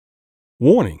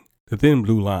Warning, the Thin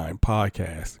Blue Line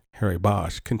podcast, Harry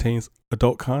Bosch, contains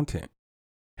adult content.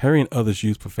 Harry and others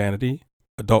use profanity,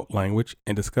 adult language,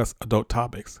 and discuss adult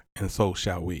topics, and so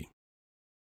shall we.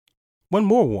 One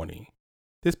more warning,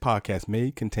 this podcast may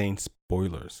contain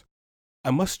spoilers. I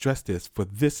must stress this for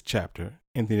this chapter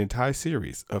and the entire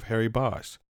series of Harry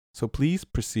Bosch, so please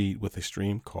proceed with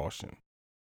extreme caution.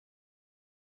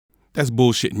 That's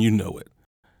bullshit and you know it.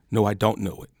 No, I don't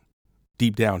know it.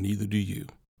 Deep down, neither do you.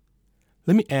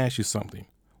 Let me ask you something.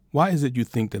 Why is it you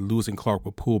think that Lewis and Clark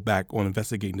will pull back on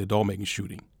investigating the doll-making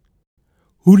shooting?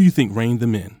 Who do you think reined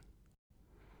them in?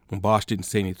 When Bosch didn't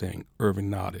say anything, Irving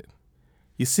nodded.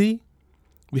 You see,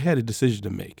 we had a decision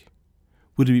to make.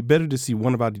 Would it be better to see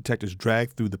one of our detectives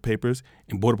dragged through the papers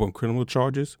and brought up on criminal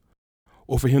charges,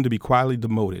 or for him to be quietly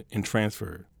demoted and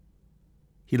transferred?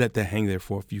 He let that hang there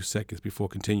for a few seconds before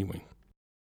continuing.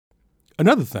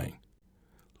 Another thing,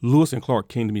 Lewis and Clark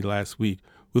came to me last week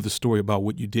with a story about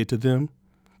what you did to them,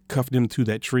 cuffed them to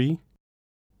that tree.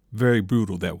 Very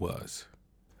brutal that was.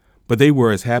 But they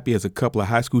were as happy as a couple of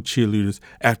high school cheerleaders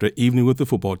after an evening with the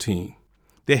football team.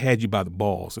 They had you by the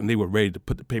balls, and they were ready to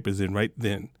put the papers in right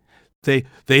then. They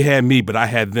had me, but I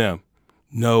had them.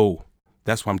 No,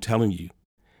 that's what I'm telling you.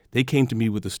 They came to me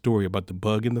with a story about the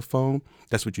bug in the phone.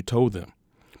 That's what you told them.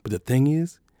 But the thing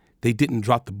is, they didn't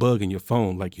drop the bug in your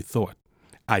phone like you thought.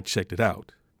 I checked it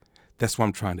out. That's what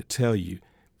I'm trying to tell you.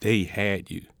 They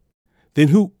had you. Then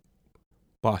who?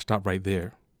 Bosch stopped right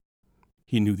there.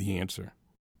 He knew the answer.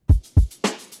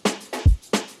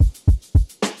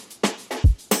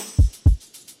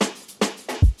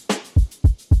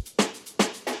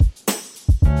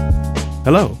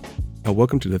 Hello, and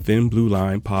welcome to the Thin Blue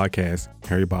Line podcast,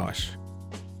 Harry Bosch.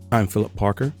 I'm Philip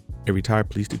Parker, a retired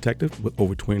police detective with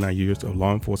over 29 years of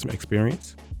law enforcement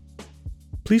experience.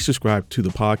 Please subscribe to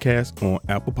the podcast on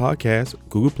Apple Podcasts,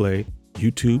 Google Play,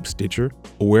 YouTube, Stitcher,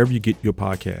 or wherever you get your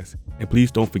podcasts. And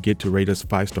please don't forget to rate us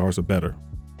 5 stars or better.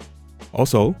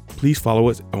 Also, please follow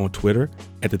us on Twitter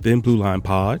at the Thin Blue Line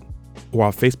Pod or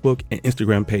our Facebook and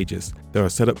Instagram pages that are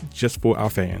set up just for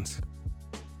our fans.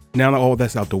 Now that all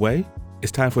that's out the way,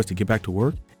 it's time for us to get back to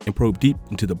work and probe deep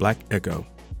into the Black Echo.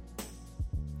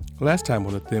 Last time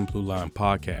on the Thin Blue Line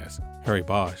podcast, Harry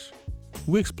Bosch,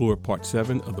 we explored part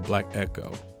 7 of the Black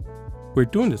Echo. We're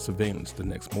doing the surveillance the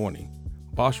next morning.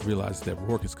 Bosch realizes that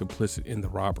Rourke is complicit in the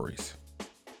robberies.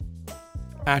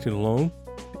 Acting alone,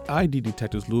 the ID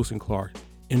detectives Lewis and Clark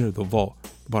enter the vault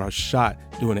but are shot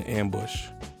during an ambush.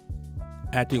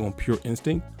 Acting on pure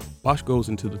instinct, Bosch goes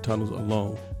into the tunnels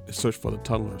alone to search for the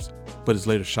tunnelers, but is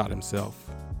later shot himself.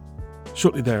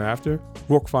 Shortly thereafter,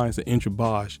 Rourke finds the injured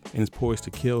Bosch and is poised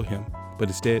to kill him, but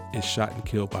instead is shot and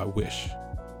killed by Wish.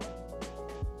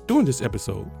 During this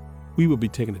episode, we will be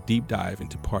taking a deep dive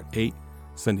into Part 8,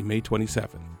 Sunday, May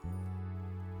 27th.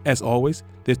 As always,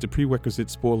 there's the prerequisite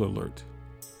spoiler alert.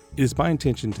 It is my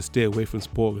intention to stay away from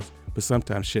spoilers, but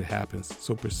sometimes shit happens,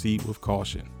 so proceed with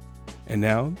caution. And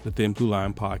now, the Thin Blue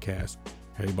Line podcast,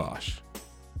 Harry Bosch.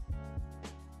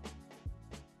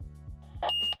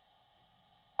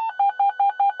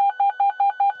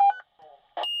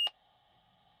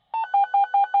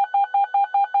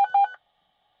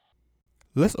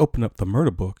 Let's open up the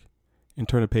murder book and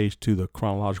turn the page to the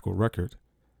chronological record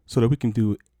so that we can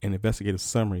do an investigative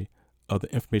summary of the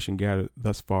information gathered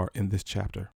thus far in this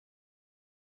chapter.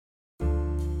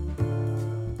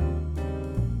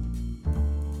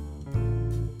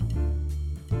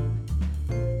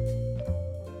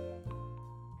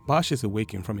 Bosch is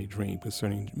awakened from a dream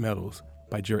concerning metals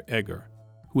by Jerry Edgar,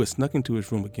 who has snuck into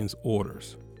his room against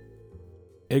orders.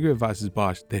 Edgar advises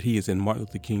Bosch that he is in Martin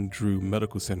Luther King Drew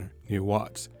Medical Center near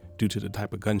Watts due to the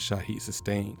type of gunshot he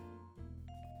sustained.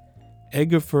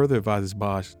 Edgar further advises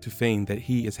Bosch to feign that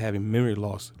he is having memory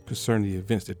loss concerning the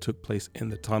events that took place in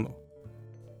the tunnel.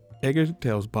 Edgar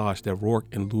tells Bosch that Rourke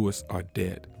and Lewis are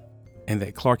dead, and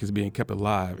that Clark is being kept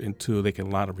alive until they can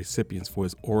line up recipients for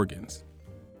his organs.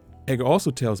 Edgar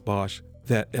also tells Bosch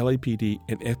that LAPD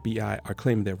and FBI are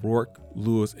claiming that Rourke,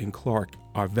 Lewis, and Clark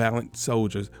are valiant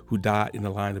soldiers who died in the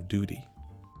line of duty.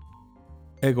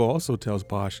 Edgar also tells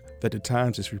Bosch that the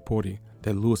Times is reporting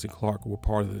that Lewis and Clark were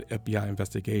part of the FBI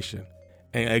investigation,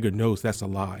 and Edgar knows that's a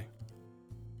lie.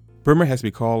 Bremer has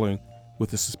been calling with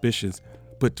the suspicions,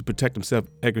 but to protect himself,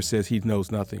 Edgar says he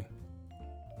knows nothing.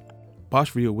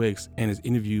 Bosch reawakes and is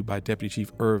interviewed by Deputy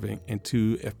Chief Irving and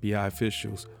 2 FBI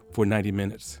officials for 90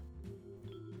 minutes.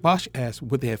 Bosch asks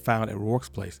what they have found at Rourke's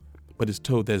place, but is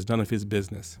told that it's none of his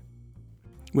business.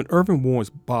 When Irving warns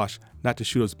Bosch not to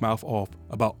shoot his mouth off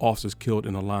about officers killed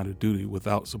in the line of duty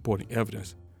without supporting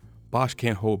evidence, Bosch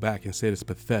can't hold back and said it's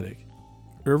pathetic.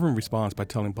 Irving responds by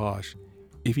telling Bosch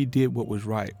if he did what was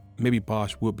right, maybe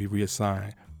Bosch would be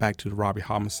reassigned back to the robbery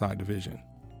homicide division.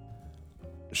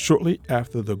 Shortly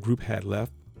after the group had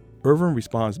left, Irvin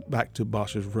responds back to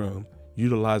Bosch's room,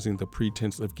 utilizing the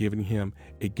pretense of giving him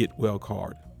a get-well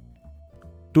card.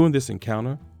 During this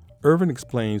encounter, Irvin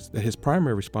explains that his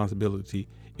primary responsibility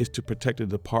is to protect the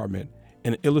department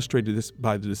and illustrated this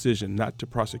by the decision not to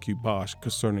prosecute Bosch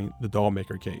concerning the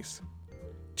Dollmaker case.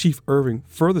 Chief Irving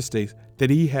further states that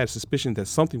he had suspicion that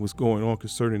something was going on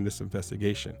concerning this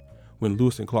investigation when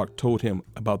Lewis and Clark told him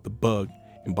about the bug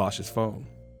in Bosch's phone.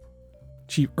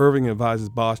 Chief Irving advises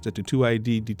Bosch that the two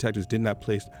ID detectives did not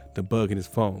place the bug in his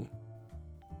phone.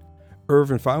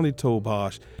 Irvin finally told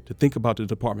Bosch to think about the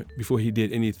department before he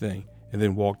did anything and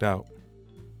then walked out.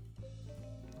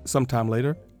 Sometime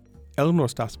later, Eleanor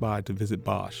stops by to visit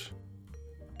Bosch.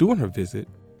 During her visit,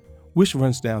 Wish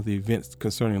runs down the events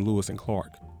concerning Lewis and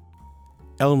Clark.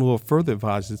 Eleanor further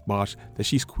advises Bosch that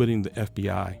she's quitting the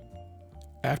FBI.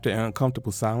 After an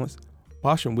uncomfortable silence,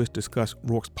 Bosch and Wish discuss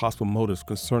Rourke's possible motives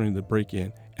concerning the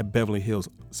break-in at Beverly Hills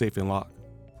Safe and Lock.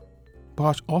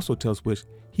 Bosch also tells Wish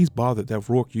he's bothered that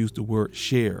Rourke used the word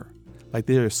share, like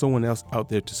there is someone else out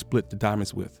there to split the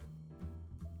diamonds with.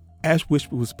 As Wish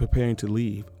was preparing to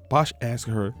leave, Bosch asked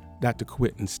her not to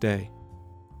quit and stay.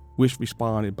 Wish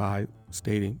responded by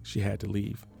stating she had to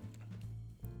leave.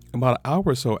 About an hour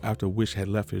or so after Wish had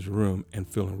left his room and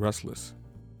feeling restless,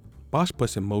 Bosch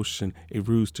puts in motion a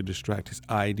ruse to distract his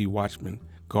IED watchman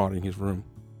guarding his room.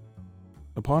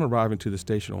 Upon arriving to the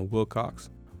station on Wilcox,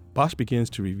 Bosch begins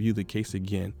to review the case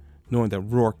again, knowing that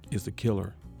Rourke is the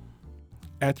killer.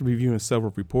 After reviewing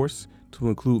several reports, to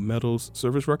include Meadows'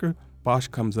 service record, Bosch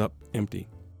comes up empty.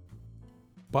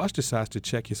 Bosch decides to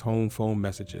check his home phone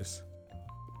messages.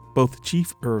 Both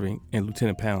Chief Irving and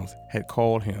Lieutenant Pounds had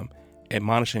called him,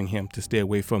 admonishing him to stay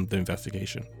away from the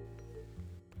investigation.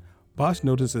 Bosch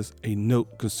notices a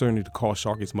note concerning to call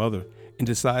Sharkey's mother and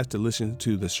decides to listen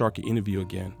to the Sharkey interview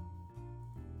again.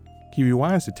 He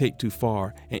rewinds the tape too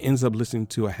far and ends up listening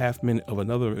to a half minute of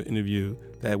another interview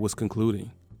that was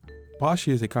concluding. Bosch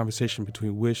hears a conversation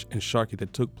between Wish and Sharkey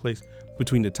that took place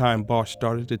between the time Bosch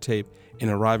started the tape and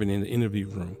arriving in the interview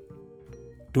room.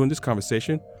 During this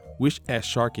conversation, Wish asks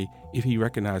Sharkey if he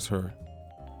recognized her.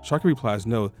 Sharkey replies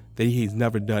no, that he's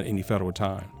never done any federal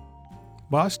time.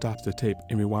 Bosch stops the tape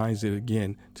and rewinds it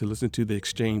again to listen to the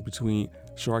exchange between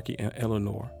Sharkey and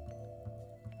Eleanor.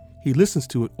 He listens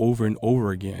to it over and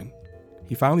over again.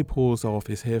 He finally pulls off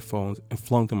his headphones and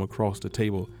flung them across the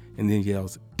table and then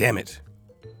yells, "Damn it!"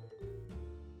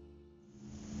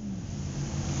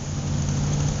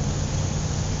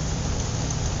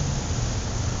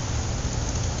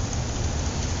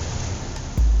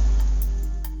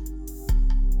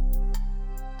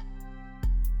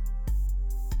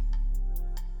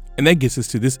 And that gets us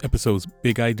to this episode's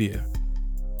big idea.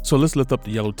 So let's lift up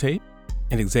the yellow tape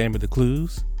and examine the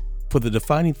clues. For the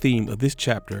defining theme of this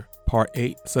chapter, Part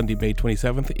 8, Sunday, May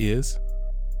 27th, is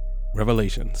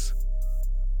Revelations.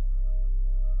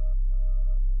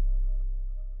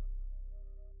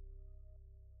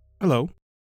 Hello.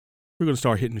 We're going to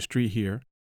start hitting the street here.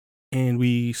 And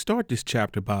we start this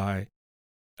chapter by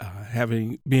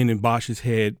being in Bosch's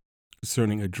head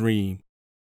concerning a dream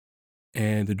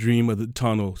and the dream of the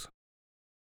tunnels.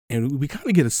 And we kind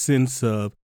of get a sense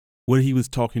of what he was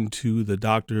talking to the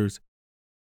doctors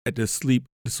at the sleep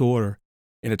disorder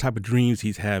and the type of dreams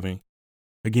he's having.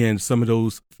 Again, some of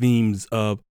those themes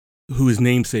of who his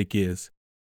namesake is.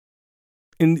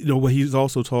 And what he's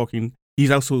also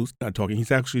he's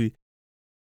actually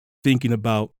thinking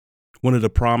about one of the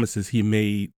promises he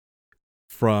made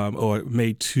him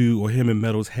and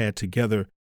Meadows had together.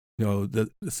 The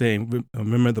saying,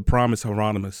 remember the promise,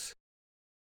 Hieronymus.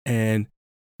 And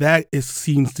that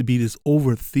seems to be this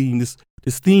over theme, this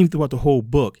theme throughout the whole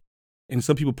book. And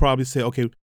some people probably say, okay,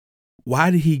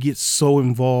 why did he get so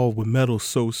involved with Meadows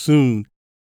so soon?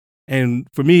 And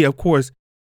for me, of course,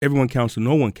 everyone counts and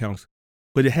no one counts.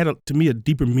 But it had, to me, a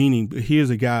deeper meaning. But here's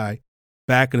a guy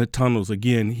back in the tunnels.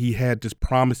 Again, he had this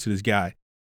promise to this guy.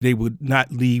 They would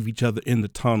not leave each other in the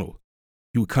tunnel.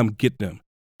 He would come get them.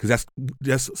 Because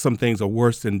that's some things are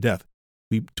worse than death.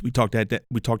 We talked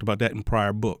about that in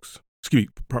prior books.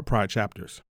 Prior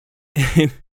chapters.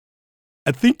 And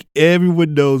I think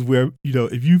everyone knows where,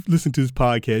 if you've listened to this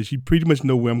podcast, you pretty much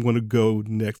know where I'm going to go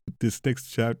next with this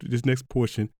next chapter, this next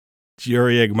portion.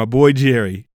 Jerry Egger, my boy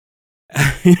Jerry.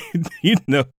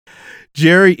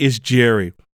 Jerry is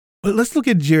Jerry. But let's look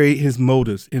at Jerry, his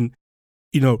motives. And,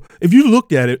 if you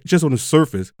looked at it just on the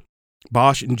surface,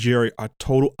 Bosch and Jerry are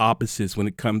total opposites when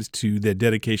it comes to their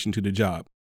dedication to the job.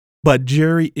 But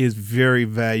Jerry is very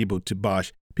valuable to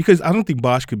Bosch because I don't think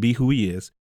Bosch could be who he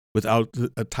is without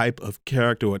a type of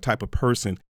character or a type of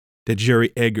person that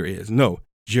Jerry Edgar is. No,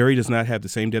 Jerry does not have the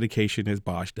same dedication as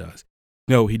Bosch does.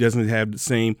 No, he doesn't have the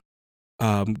same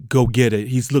go get it.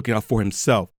 He's looking out for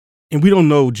himself. And we don't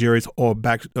know Jerry's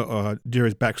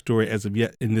backstory as of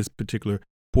yet in this particular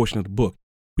portion of the book.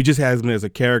 We just have him as a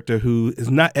character who is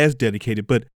not as dedicated.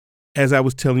 But as I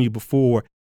was telling you before,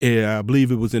 I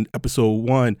believe it was in episode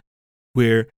 1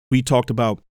 where we talked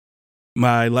about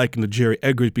my liking to Jerry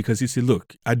Edgar because he said,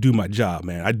 look, I do my job,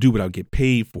 man. I do what I get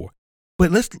paid for.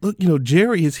 But let's look,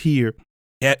 Jerry is here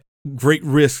at great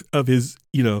risk of his,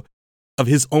 of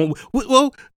his own.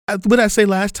 Well, what I say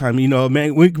last time,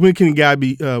 man, when can a guy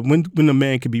be, when a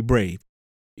man can be brave,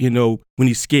 when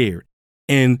he's scared.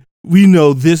 And we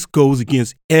know this goes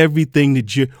against everything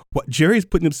that Jerry's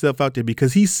putting himself out there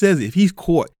because he says if he's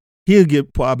caught, he'll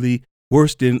get probably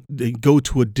worse than they go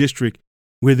to a district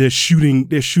where they're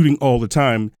shooting all the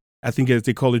time. I think as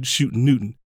they call it, shooting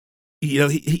Newton.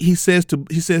 He says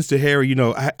to Harry,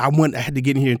 I had to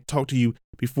get in here and talk to you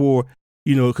before,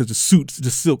 because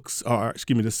the silks are,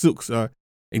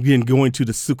 again, going to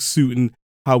the silk suit and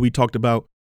how we talked about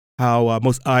how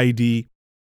most ID,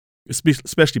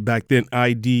 especially back then,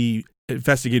 ID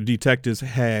investigative detectives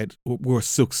wore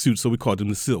silk suits, so we called them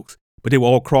the silks. But they were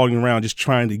all crawling around just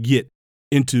trying to get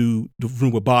into the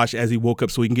room with Bosch as he woke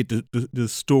up so he can get the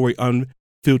story,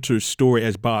 unfiltered story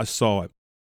as Bosch saw it.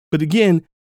 But again,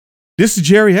 this is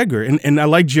Jerry Edgar, and I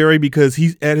like Jerry because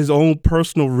he's at his own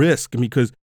personal risk.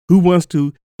 Because who wants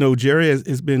to? Jerry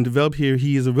has been developed here.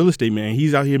 He is a real estate man.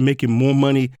 He's out here making more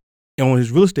money on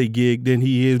his real estate gig than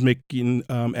he is making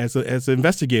as an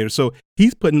investigator. So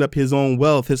he's putting up his own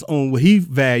wealth, what he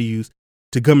values,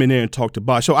 to come in there and talk to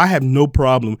Bosch. So I have no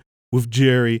problem with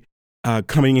Jerry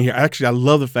coming in here. Actually, I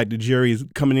love the fact that Jerry is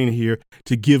coming in here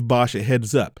to give Bosch a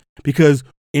heads up because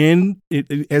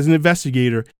as an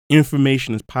investigator,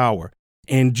 information is power.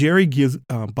 And Jerry gives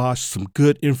Bosch some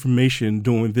good information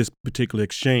during this particular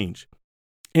exchange.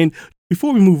 And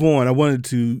before we move on, I wanted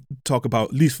to talk about,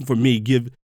 at least for me, give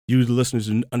you, the listeners,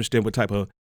 to understand what type of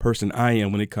person I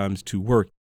am when it comes to work.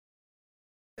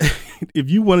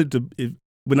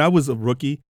 When I was a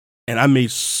rookie, and I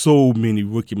made so many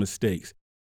rookie mistakes,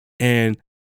 and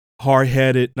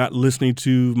hard-headed, not listening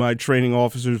to my training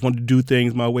officers, wanted to do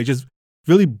things my way, just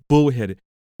really bullheaded.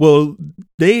 Well,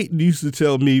 they used to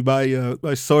tell me, my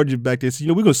sergeant back there, said,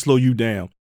 we're going to slow you down.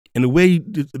 And the way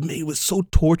it was so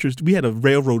torturous. We had a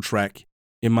railroad track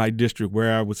in my district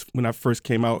where I was when I first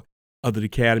came out of the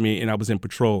academy and I was in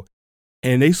patrol.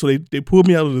 And they pulled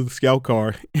me out of the scout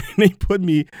car and they put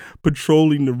me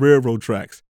patrolling the railroad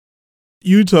tracks.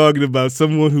 You talking about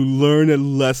someone who learned a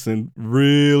lesson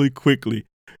really quickly,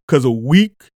 because a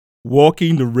week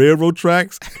walking the railroad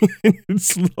tracks it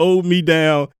slowed me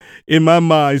down in my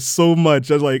mind so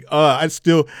much. I was like, I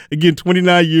still, again,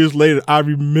 29 years later, I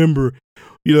remember.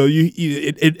 They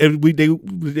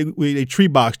tree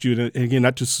boxed you, and again,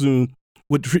 not to assume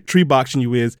what tree boxing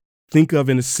you is. Think of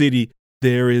in a city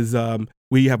there is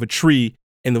where you have a tree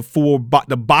and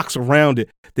the box around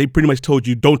it. They pretty much told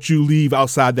you, don't you leave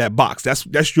outside that box.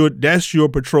 That's your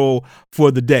patrol for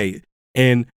the day,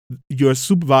 and your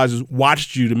supervisors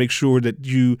watched you to make sure that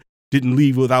you didn't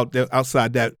leave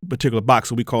outside that particular box.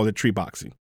 So we call it tree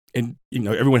boxing. And,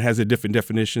 everyone has their different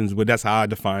definitions, but that's how I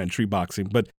define tree boxing.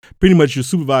 But pretty much your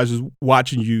supervisor's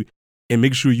watching you and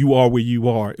make sure you are where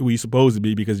you're supposed to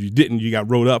be, because if you didn't, you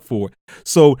got rolled up for it.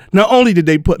 So not only did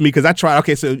they put me, because I tried,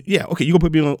 you're going to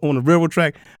put me on the railroad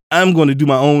track, I'm going to do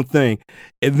my own thing.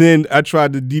 And then I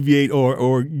tried to deviate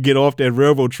or get off that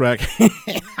railroad track.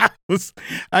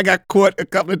 I got caught a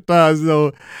couple of times,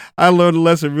 so I learned a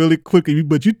lesson really quickly.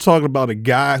 But you're talking about a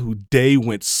guy who day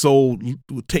went that's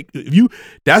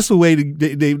the way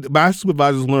my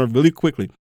supervisors learned really quickly.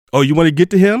 Oh, you want to get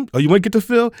to him? Oh, you want to get to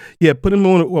Phil? Yeah, put him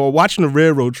on watching the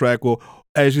railroad track, or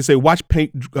as you say, watch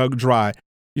paint dry.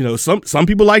 Some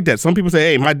people like that. Some people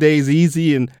say, hey, my day's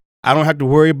easy and I don't have to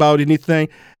worry about anything.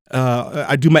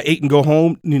 I do my 8 and go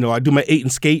home. I do my 8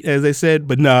 and skate, as they said.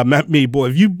 But nah, not me, boy.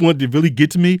 If you want to really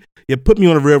get to me, put me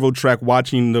on a railroad track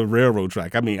watching the railroad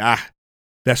track. I mean, that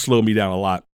slowed me down a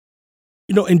lot.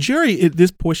 And Jerry, at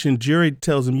this portion, Jerry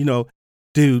tells him,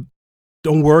 dude,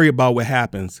 don't worry about what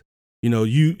happens.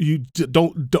 You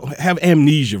don't have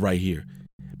amnesia right here,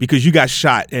 because you got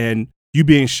shot, and you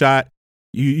being shot,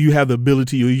 you have the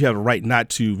ability, or you have the right not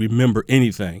to remember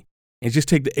anything, and just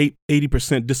take the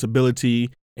 80%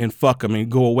 disability and fuck them and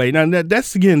go away. Now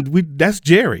that's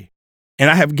Jerry. And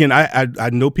I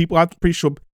know people. I'm pretty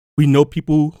sure we know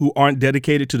people who aren't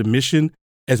dedicated to the mission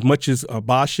as much as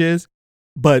Bosch is.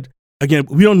 But again,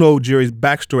 we don't know Jerry's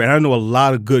backstory. And I know a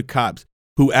lot of good cops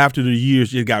who after the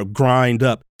years just got grind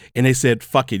up and they said,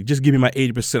 fuck it, just give me my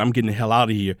 80%. I'm getting the hell out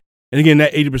of here. And again,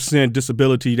 that 80%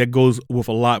 disability, that goes with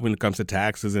a lot when it comes to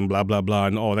taxes and blah, blah, blah,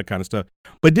 and all that kind of stuff.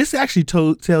 But this actually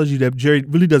tells you that Jerry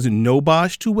really doesn't know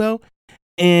Bosch too well.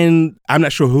 And I'm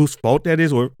not sure whose fault that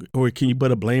is, or can you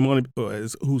put a blame on it, or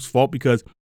is whose fault? Because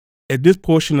at this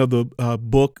portion of the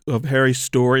book of Harry's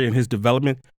story and his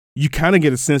development, you kind of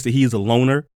get a sense that he is a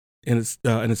loner in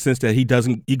a sense that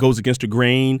he goes against the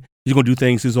grain. He's going to do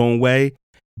things his own way.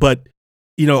 But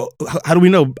you know, how do we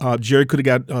know Jerry could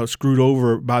have got screwed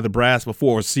over by the brass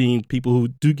before, or seen people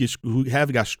who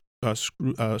have got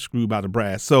screwed by the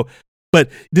brass? So, but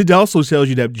it also tells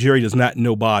you that Jerry does not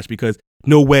know Bosch, because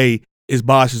no way is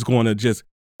Bosch is going to just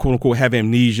quote unquote have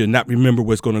amnesia, not remember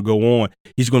what's going to go on.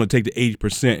 He's going to take the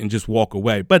 80% and just walk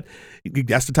away. But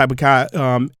that's the type of guy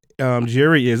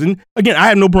Jerry is. And again, I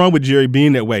have no problem with Jerry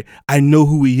being that way. I know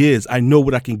who he is. I know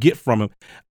what I can get from him.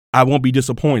 I won't be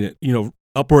disappointed, you know,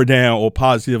 up or down or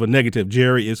positive or negative.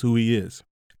 Jerry is who he is.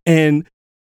 And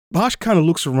Bosch kind of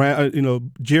looks around, you know,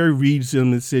 Jerry reads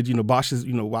him and said, you know, Bosch is,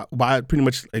 you know, why pretty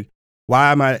much like,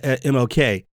 why am I at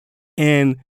MLK?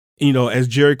 And, you know, as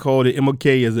Jerry called it,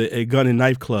 MLK is a gun and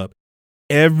knife club.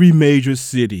 Every major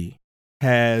city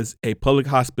has a public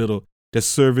hospital that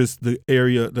services the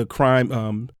area, the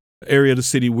crime area of the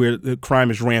city where the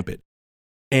crime is rampant.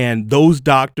 And those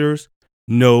doctors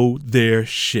know their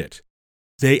shit.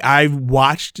 I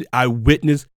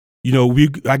witnessed, you know,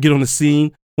 I get on the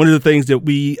scene. One of the things that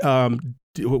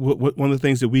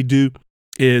we do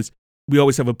is we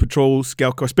always have a patrol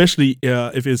scout car, especially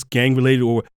if it's gang related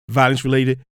or violence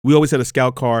related. We always had a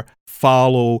scout car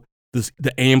follow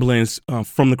the ambulance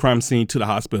from the crime scene to the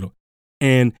hospital.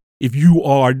 And if you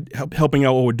are helping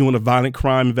out or doing a violent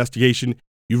crime investigation,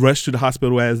 you rush to the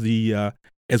hospital as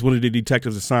one of the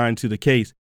detectives assigned to the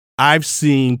case. I've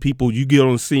seen people, you get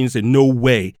on the scene and say, no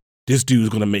way this dude's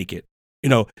going to make it. You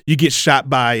know, you get shot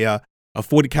by a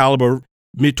 40 caliber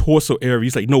mid-torso area.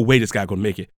 It's like, no way this guy's going to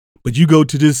make it. But you go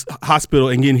to this hospital,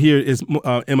 and again, here is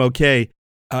MLK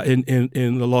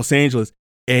in Los Angeles,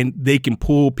 and they can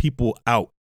pull people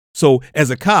out. So as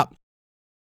a cop,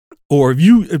 or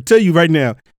I'll tell you right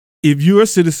now, if you're a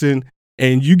citizen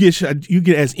and you get shot, you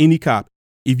get as any cop,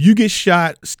 if you get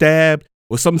shot, stabbed,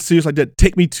 or something serious like that,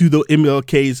 take me to the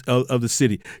MLKs of the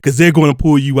city, because they're going to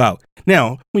pull you out.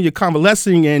 Now, when you're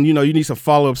convalescing and, you know, you need some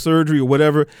follow-up surgery or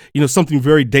whatever, you know, something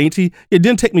very dainty,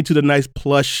 then take me to the nice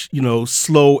plush, you know,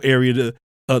 slow area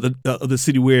of the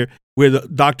city where the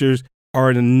doctors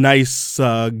are in a nice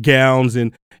gowns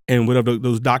and whatever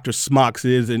those doctor smocks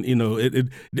is, and, you know,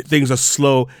 things are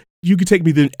slow. You can take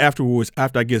me then afterwards,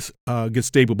 after I get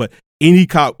stable. But any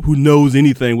cop who knows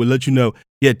anything will let you know,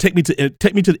 yeah, take me to the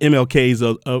MLKs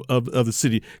of the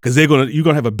city, because you're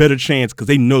gonna have a better chance, because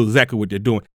they know exactly what they're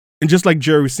doing. And just like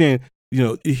Jerry was saying, you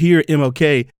know, here at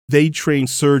MLK, they train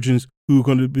surgeons who are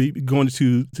going to be going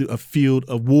to a field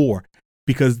of war,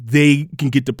 because they can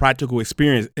get the practical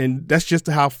experience. And that's just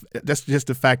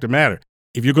the fact of the matter.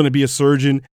 If you're going to be a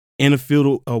surgeon in a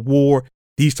field of war,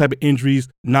 these type of injuries,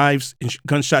 knives and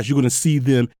gunshots, you're going to see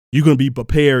them. You're going to be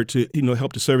prepared to, you know,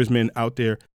 help the servicemen out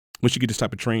there once you get this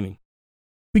type of training.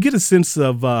 We get a sense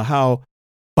of how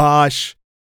Bosch,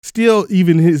 still,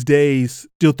 even in his days,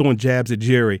 still throwing jabs at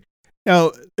Jerry.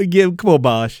 Now, again, come on,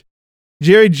 Bosch.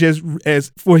 Jerry just,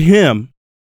 as for him,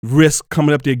 risk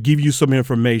coming up there, give you some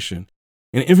information.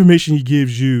 And the information he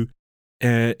gives you,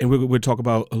 and we'll talk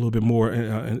about a little bit more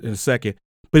in a second,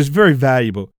 but it's very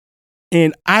valuable.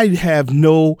 And I have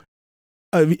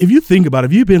if you think about it,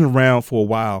 if you've been around for a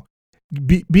while,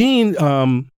 being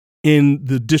in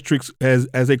the districts, as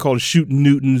they call it, Shooting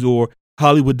Newtons or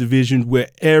Hollywood division, where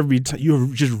every time you're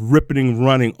just ripping and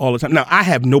running all the time. Now, I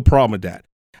have no problem with that.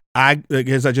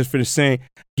 As I just finished saying,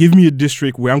 give me a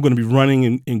district where I'm going to be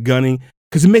running and gunning,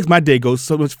 because it makes my day go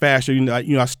so much faster. You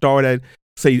know, I start at,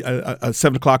 say,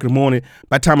 7 o'clock in the morning.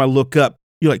 By the time I look up,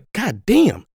 you're like, God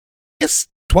damn, it's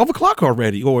 12 o'clock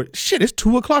already, or shit, it's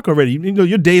 2 o'clock already. You know,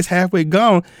 your day is halfway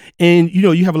gone, and, you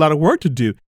know, you have a lot of work to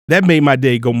do. That made my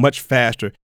day go much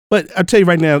faster. But I'll tell you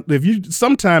right now,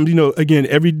 sometimes, you know, again,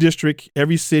 every district,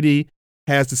 every city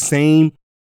has the same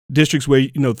districts where,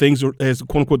 you know, things are, as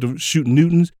quote unquote, the Shooting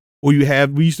Newtons, or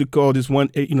we used to call this one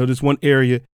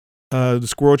area, the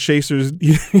Squirrel Chasers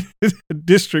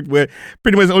district, where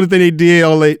pretty much the only thing they did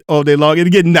all day long, and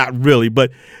again, not really,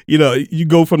 but, you know, you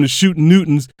go from the Shooting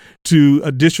Newtons to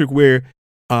a district where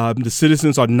the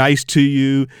citizens are nice to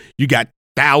you. You got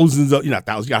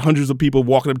you got hundreds of people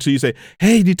walking up to you, say,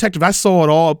 hey, detective, I saw it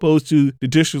all, opposed to the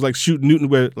districts like Shooting Newton,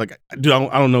 where, like, dude,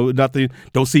 I don't know nothing,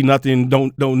 don't see nothing,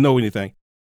 don't know anything.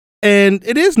 And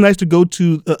it is nice to go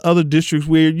to other districts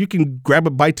where you can grab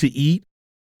a bite to eat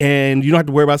and you don't have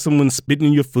to worry about someone spitting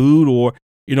in your food or,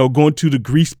 going to the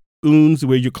grease spoons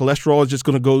where your cholesterol is just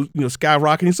going to go,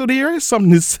 skyrocketing. So there is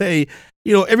something to say,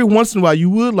 every once in a while you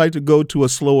would like to go to a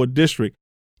slower district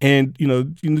and,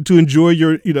 to enjoy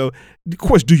your, of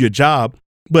course, do your job.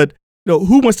 But,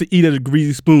 who wants to eat at a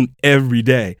greasy spoon every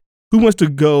day? Who wants to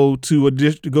go to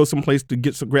go someplace to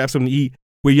grab something to eat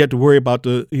where you have to worry about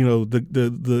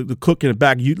the cook in the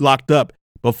back you locked up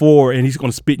before and he's going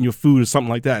to spit in your food or something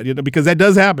like that, because that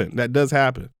does happen. That does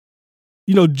happen.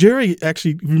 Jerry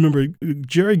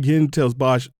again tells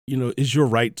Bosch, it's your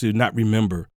right to not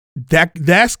remember. That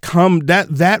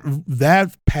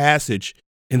passage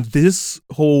and this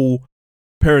whole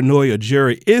paranoia of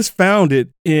Jerry is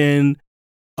founded in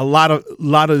a lot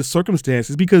of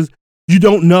circumstances because you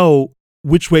don't know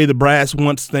which way the brass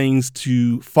wants things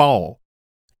to fall.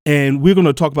 And we're going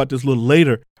to talk about this a little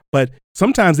later, but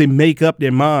sometimes they make up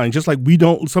their mind, just like we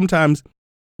don't sometimes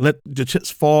let the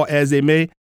chips fall as they may.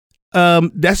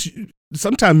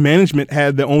 Sometimes management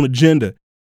has their own agenda.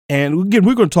 And again,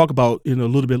 we're going to talk about, a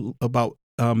little bit about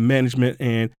management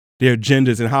and their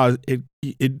agendas and how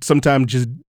it sometimes just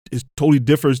is totally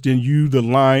differs than you, the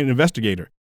line investigator.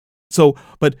 So,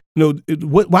 but,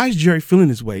 why is Jerry feeling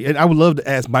this way? And I would love to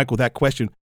ask Michael that question.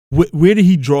 Where did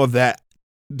he draw that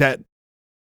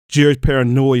Jerry's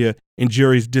paranoia and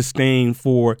Jerry's disdain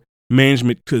for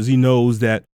management because he knows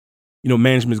that,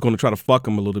 management is going to try to fuck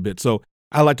him a little bit. So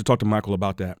I'd like to talk to Michael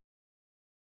about that.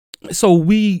 So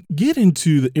we get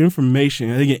into the information.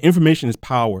 And again, information is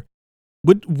power.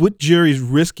 What Jerry is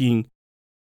risking,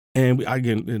 and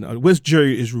what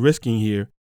Jerry is risking here,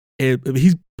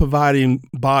 he's providing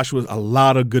Bosch with a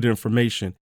lot of good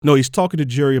information. No, he's talking to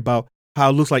Jerry about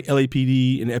how it looks like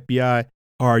LAPD and FBI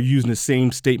are using the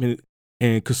same statement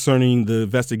and concerning the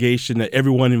investigation that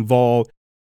everyone involved,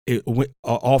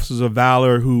 officers of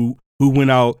valor who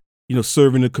went out,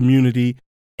 serving the community.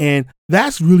 And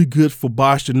that's really good for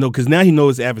Bosch to know because now he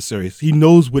knows his adversaries. He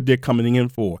knows what they're coming in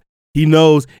for. He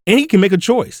knows, and he can make a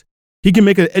choice. He can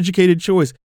make an educated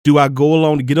choice. Do I go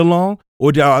along to get along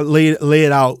or do I lay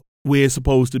it out where it's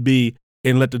supposed to be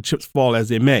and let the chips fall as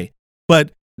they may?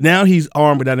 But now he's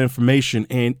armed with that information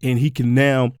and he can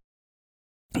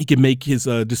make his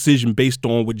decision based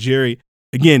on what Jerry,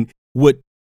 again, what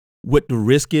the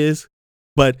risk is,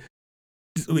 but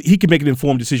he can make an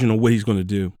informed decision on what he's going to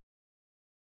do.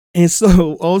 And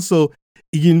so also,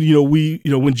 again,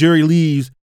 when Jerry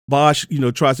leaves, Bosch,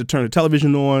 tries to turn the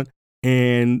television on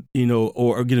and,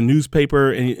 or get a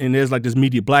newspaper and there's like this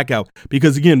media blackout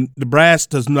because again, the brass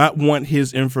does not want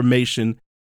his information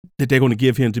that they're going to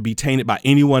give him to be tainted by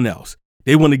anyone else.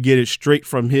 They want to get it straight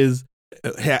from his,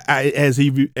 as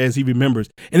he remembers.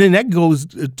 And then that goes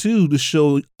to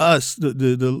show us,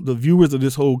 the viewers of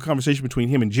this whole conversation between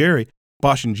him and Jerry,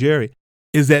 Bosch and Jerry,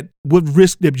 is that what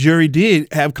risk that Jerry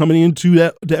did have coming into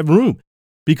that room.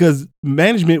 Because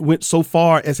management went so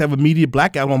far as have a media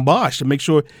blackout on Bosch to make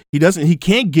sure he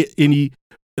can't get any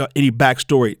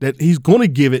backstory, that he's going to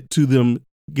give it to them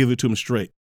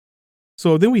straight.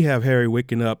 So then we have Harry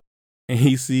waking up and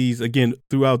he sees, again,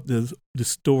 throughout the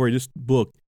story, this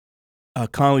book,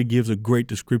 Connolly gives a great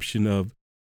description of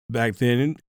back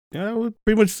then. And I would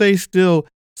pretty much say still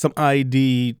some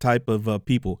ID type of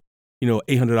people,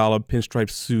 $800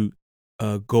 pinstripe suit,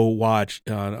 gold watch,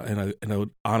 and an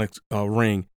onyx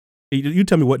ring. You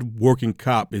tell me what working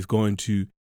cop is going to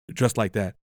dress like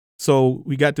that. So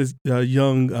we got this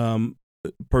young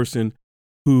person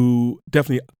who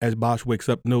definitely, as Bosch wakes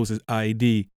up, knows his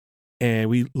ID.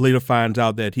 And we later finds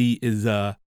out that he is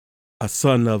a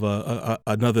son of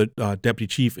another deputy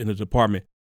chief in the department,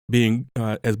 being,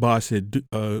 as Bosch said,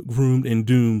 groomed and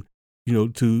doomed,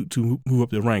 to move up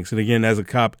the ranks. And again, as a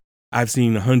cop, I've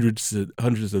seen hundreds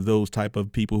of those type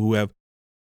of people who have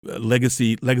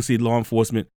legacy law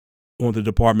enforcement on the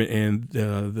department, and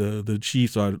the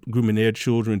chiefs are grooming their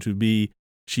children to be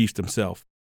chiefs themselves.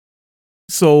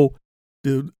 So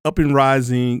the up and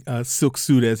rising silk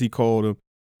suit, as he called him,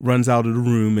 runs out of the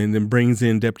room and then brings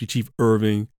in Deputy Chief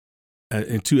Irving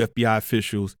and two FBI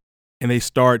officials, and they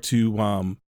start to,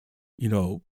 as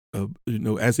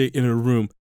they enter the room,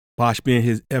 Bosch, being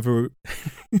his ever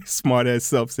smart ass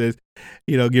self, says,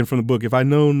 again from the book, if I'd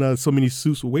known so many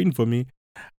suits were waiting for me,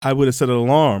 I would have set an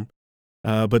alarm.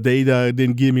 But they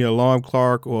didn't give me an alarm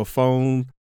clock or a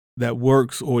phone that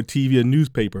works or a TV or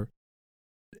newspaper.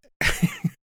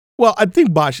 Well, I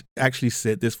think Bosch actually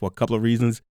said this for a couple of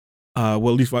reasons. At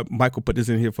least Michael put this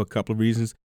in here for a couple of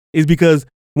reasons. Is because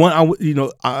one,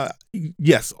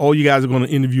 yes, all you guys are going to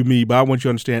interview me, but I want you to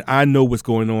understand I know what's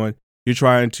going on. You're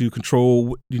trying to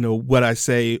control, what I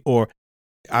say, or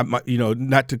not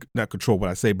control what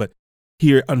I say, but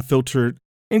hear unfiltered.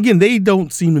 And again, they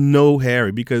don't seem to know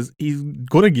Harry because he's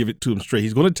going to give it to him straight.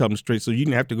 He's going to tell them straight. So you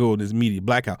didn't have to go on this media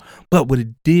blackout. But what it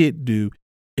did do,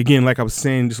 again, like I was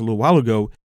saying just a little while ago,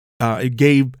 it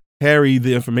gave Harry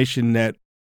the information that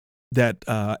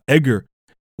Edgar,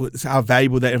 how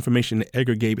valuable that information that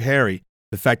Edgar gave Harry.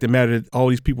 The fact that mattered, all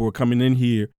these people were coming in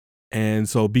here, and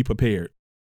so be prepared.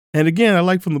 And again, I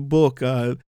like from the book,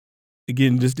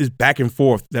 again, just this back and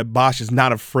forth that Bosch is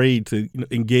not afraid to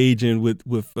engage in with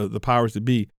the powers that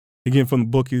be. Again, from the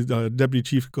book, his deputy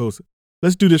chief goes,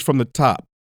 "Let's do this from the top.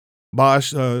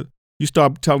 Bosch, you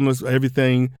start telling us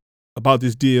everything about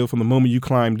this deal from the moment you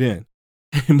climbed in."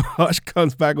 And Bosch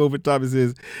comes back over top and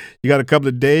says, "You got a couple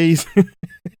of days?"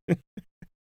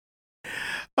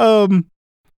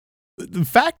 The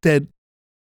fact that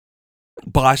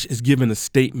Bosch is given a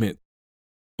statement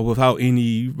without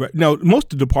any, now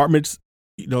most of the departments,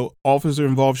 officer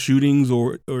involved shootings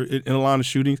or in a line of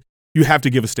shootings, you have to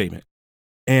give a statement.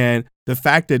 And the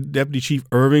fact that Deputy Chief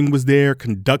Irving was there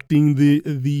conducting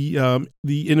the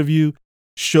interview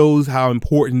shows how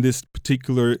important this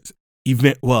particular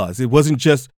event was. It wasn't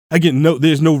just, again,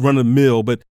 there's no run of the mill,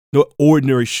 but no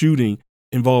ordinary shooting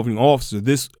involving officer.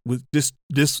 This was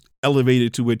this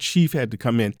elevated to where Chief had to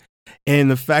come in. And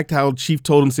the fact how Chief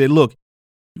told him, said, "Look,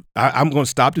 I'm going to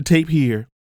stop the tape here,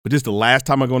 but this is the last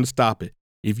time I'm going to stop it.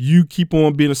 If you keep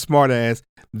on being a smartass,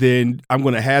 then I'm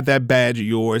going to have that badge of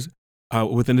yours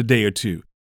within a day or two."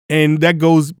 And that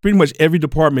goes pretty much every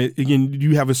department. Again,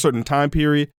 you have a certain time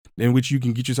period in which you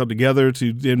can get yourself together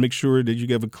to then make sure that you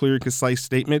have a clear, concise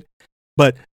statement.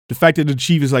 But the fact that the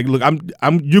chief is like, "Look,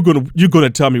 you're gonna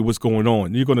tell me what's going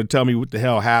on. You're gonna tell me what the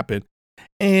hell happened,"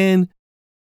 and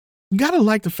you gotta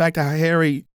like the fact that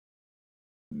Harry,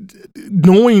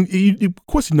 knowing, of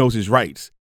course, he knows his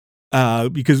rights,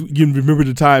 because you remember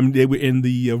the time they were in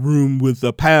the room with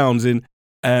Pounds, and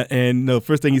the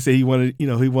first thing he said, he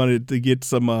wanted to get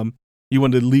some, he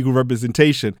wanted legal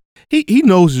representation. He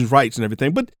knows his rights and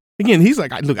everything, but again, he's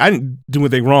like, "Look, I didn't do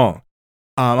anything wrong.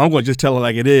 I'm going to just tell it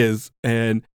like it is,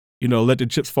 and let the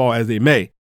chips fall as they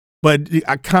may." But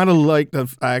I kind of like the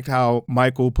fact how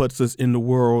Michael puts us in the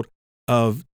world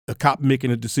of a cop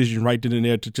making a decision right then and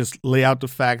there to just lay out the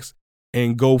facts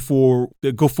and go for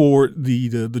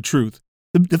the truth.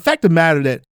 The fact of the matter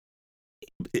that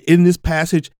in this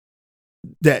passage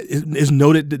that is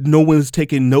noted that no one is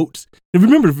taking notes. And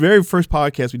remember the very first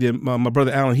podcast we did, my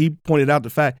brother Alan, he pointed out the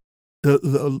fact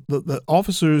the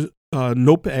officer's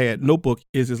notebook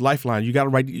is his lifeline. You got to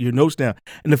write your notes down.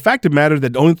 And the fact of the matter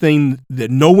that the only thing that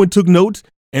no one took notes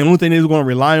and the only thing they were going to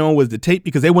rely on was the tape,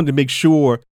 because they wanted to make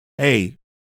sure, hey,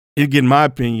 again, my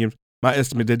opinion, my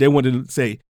estimate, that they wanted to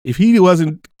say, if he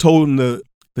wasn't told the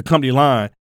company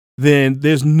line, then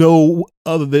there's no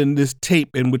other than this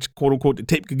tape in which, quote unquote, the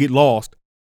tape could get lost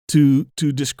to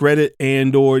discredit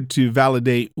and or to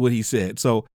validate what he said.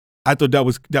 So I thought that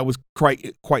was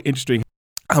quite interesting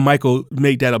how Michael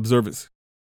made that observance.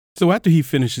 So after he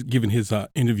finished giving his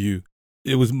interview,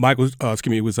 it was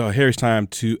Harry's time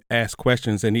to ask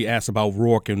questions, and he asked about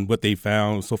Rourke and what they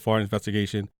found so far in the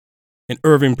investigation. And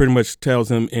Irving pretty much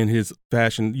tells him in his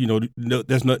fashion, no,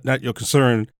 that's not your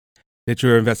concern that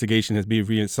your investigation has been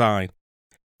reassigned.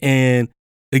 And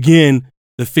again,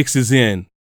 the fix is in.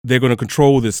 They're going to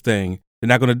control this thing. They're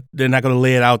not going to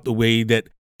lay it out the way that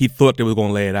he thought they were going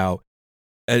to lay it out.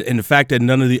 And the fact that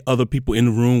none of the other people in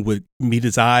the room would meet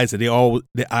his eyes, that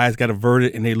their eyes got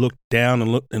averted and they looked down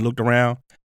and looked around,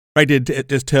 right there, it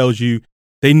just tells you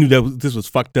they knew that this was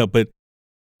fucked up. But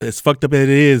as fucked up as it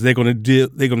is, they're going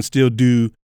to still do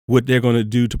what they're going to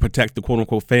do to protect the quote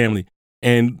unquote family.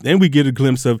 And then we get a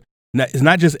glimpse of, it's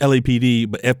not just LAPD,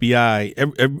 but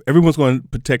FBI. Everyone's going to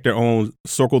protect their own,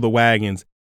 circle the wagons.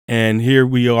 And here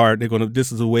we are.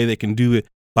 This is a way they can do it,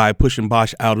 by pushing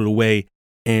Bosch out of the way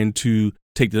and to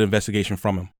take the investigation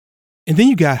from him. And then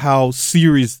you got how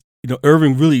serious,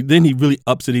 Irving really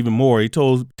ups it even more. He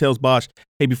tells Bosch,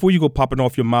 "Hey, before you go popping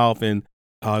off your mouth and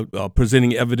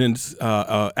presenting evidence,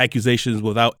 accusations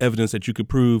without evidence that you could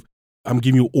prove, I'm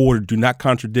giving you an order. Do not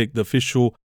contradict the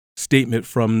official statement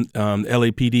from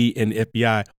LAPD and the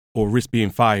FBI or risk being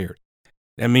fired."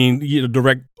 I mean, you get a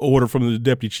direct order from the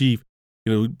deputy chief,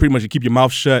 pretty much you keep your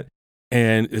mouth shut,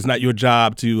 and it's not your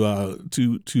job to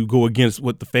go against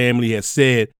what the family has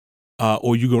said,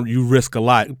 or you risk a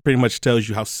lot. It pretty much tells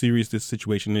you how serious this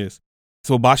situation is.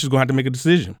 So Bosch is going to have to make a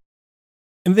decision.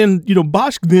 And then,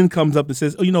 Bosch then comes up and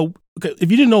says, "Oh, okay, if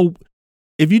you didn't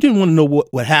want to know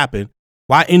what happened,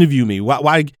 why interview me?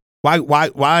 Why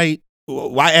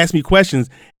ask me questions?"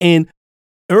 And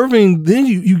Irving, then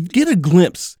you get a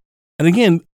glimpse. And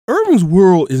again, Irving's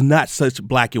world is not such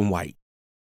black and white.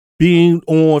 Being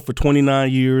on for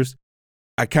 29 years,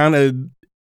 I wouldn't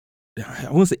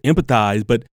say empathize,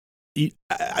 but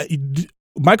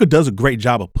Michael does a great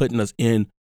job of putting us in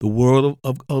the world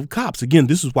of cops. Again,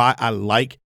 this is why I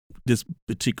like this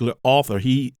particular author.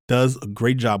 He does a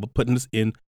great job of putting us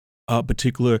in a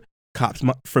particular cop's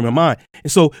frame of mind.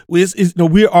 And so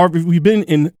we've been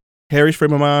in Harry's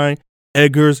frame of mind,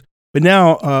 Edgar's, but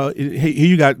now here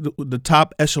you got the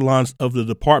top echelons of the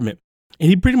department. And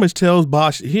he pretty much tells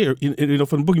Bosch here, from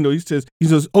the book, he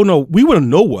says, oh no, we want to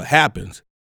know what happens,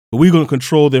 but we're going to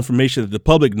control the information that the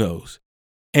public knows.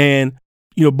 And,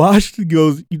 Bosch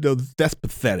goes, that's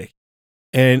pathetic.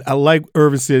 And I like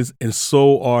Irving says, and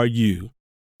so are you.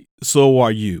 So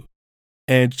are you.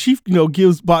 And Chief,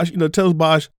 gives Bosch, tells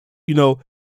Bosch, in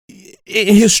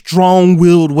his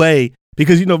strong-willed way,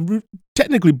 because,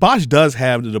 technically Bosch does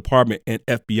have the department and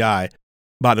FBI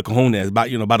by the cojones,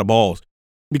 by the balls.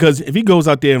 Because if he goes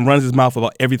out there and runs his mouth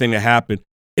about everything that happened,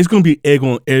 it's going to be egg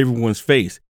on everyone's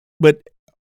face. But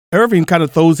Irving kind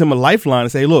of throws him a lifeline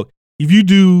and say, look, if you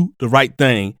do the right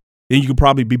thing, then you could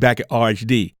probably be back at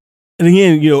RHD. And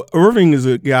again, Irving is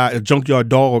a guy, a junkyard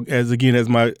dog, as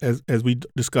we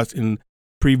discussed in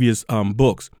previous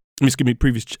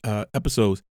previous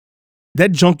episodes.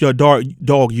 That junkyard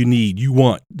dog you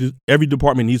want. Every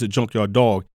department needs a junkyard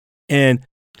dog. And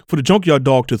for the junkyard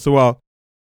dog to throw out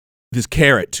this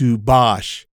carrot to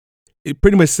Bosch, it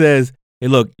pretty much says, hey,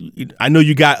 look, I know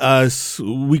you got us.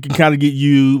 We can kind of get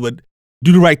you, but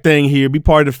do the right thing here. Be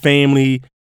part of the family,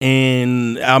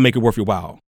 and I'll make it worth your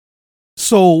while.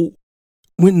 So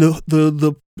when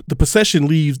the procession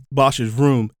leaves Bosch's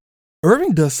room,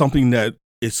 Irving does something that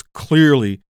is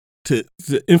clearly to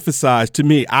emphasize to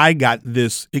me. I got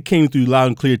this. It came through loud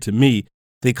and clear to me.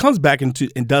 That he comes back and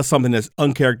does something that's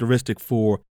uncharacteristic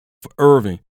for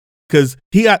Irving. Because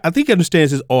I think he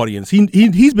understands his audience.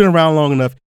 He's been around long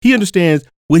enough. He understands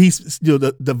what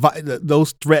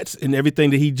those threats and everything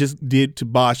that he just did to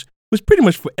Bosch was pretty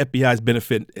much for FBI's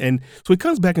benefit. And so he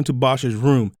comes back into Bosch's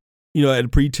room, at a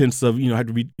pretense of had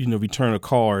to return a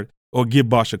card or give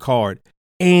Bosch a card.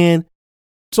 And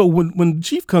so when the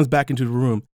chief comes back into the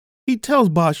room, he tells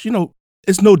Bosch,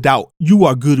 it's no doubt you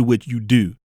are good at what you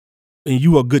do, and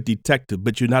you are a good detective,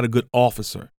 but you're not a good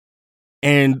officer.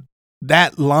 And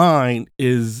that line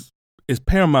is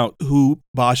paramount who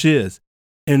Bosch is.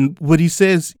 And what he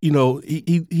says,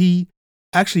 he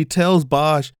actually tells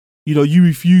Bosch, you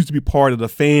refuse to be part of the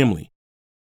family.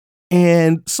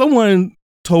 And someone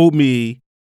told me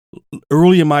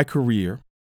early in my career,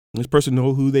 this person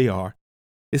knows who they are,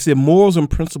 they said morals and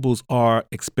principles are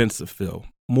expensive, Phil.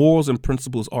 Morals and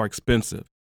principles are expensive.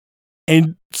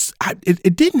 And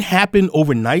it didn't happen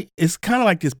overnight. It's kind of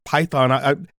like this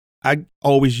python. I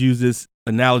always use this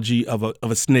analogy of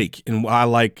a snake, and I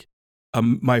like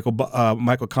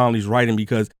Michael Connelly's writing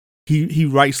because he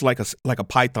writes like a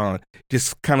python,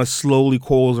 just kind of slowly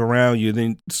coils around you,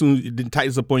 then soon it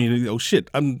tightens up on you. And oh shit,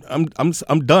 I'm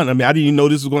done. I mean, I didn't even know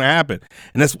this was going to happen,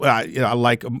 and that's what I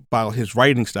like about his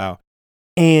writing style.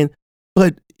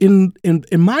 But in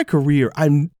my career,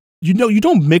 you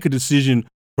don't make a decision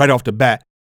right off the bat.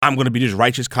 I'm going to be this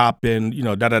righteous cop, and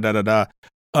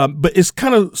but it's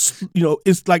kind of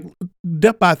it's like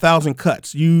death by a thousand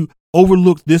cuts. You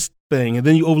overlook this thing, and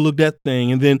then you overlook that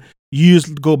thing, and then years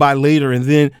go by later, and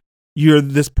then you're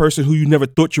this person who you never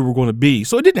thought you were going to be.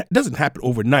 So it doesn't happen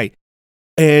overnight.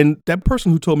 And that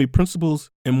person who told me principles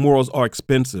and morals are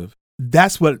expensive,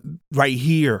 that's what right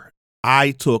here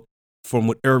I took from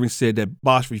what Irving said, that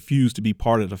Bosch refused to be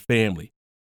part of the family.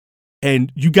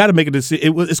 And you got to make a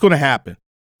decision. It's going to happen.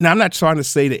 Now, I'm not trying to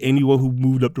say that anyone who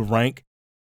moved up the rank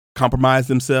compromised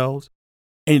themselves.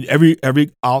 And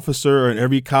every officer and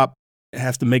every cop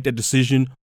has to make that decision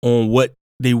on what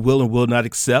they will and will not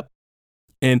accept.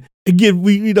 And again,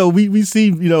 we see,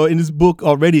 in this book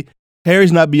already,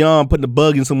 Harry's not beyond putting a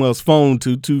bug in someone else's phone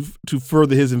to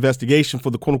further his investigation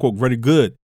for the quote unquote greater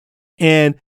good.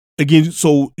 And again,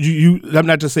 so I'm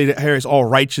not just saying that Harry's all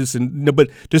righteous, but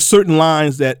there's certain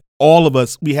lines that all of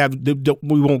us we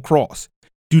won't cross.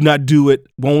 Do not do it,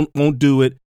 won't do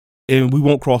it, and we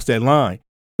won't cross that line.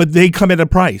 But they come at a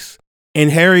price,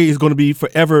 and Harry is going to be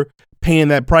forever paying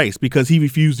that price because he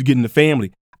refused to get in the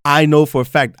family. I know for a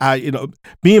fact,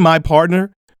 being my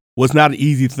partner was not an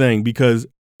easy thing because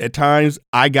at times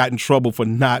I got in trouble for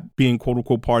not being quote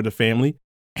unquote part of the family.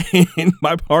 And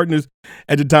my partners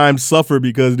at the time suffered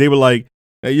because they were like,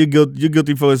 hey, you're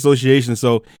guilty for association.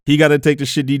 So he got to take the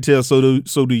shit details. So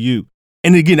do you.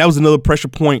 And again, that was another pressure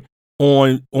point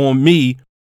on me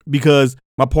because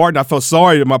my partner, I felt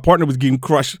sorry that my partner was getting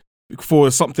crushed for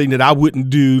something that I wouldn't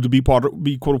do to be quote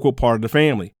unquote part of the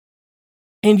family.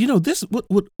 And this what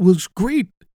was great,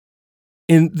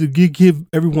 and to give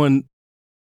everyone,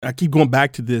 I keep going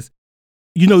back to this.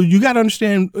 You got to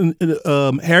understand,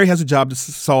 Harry has a job to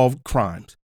solve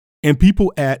crimes, and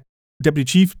people at deputy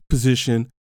chief position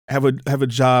have a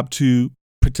job to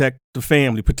protect the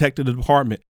family, protect the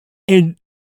department. And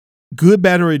good,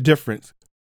 bad, or indifference,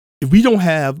 if we don't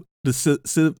have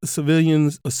the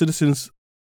civilians or citizens'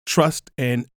 trust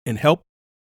and help,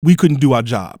 we couldn't do our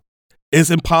job. It's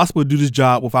impossible to do this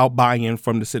job without buy-in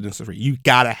from the citizenry. You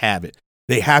got to have it.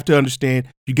 They have to understand.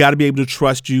 You got to be able to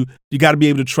trust you. You got to be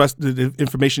able to trust the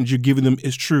information you're giving them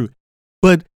is true.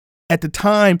 But at the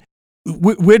time,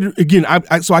 again,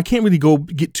 so I can't really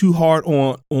get too hard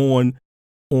on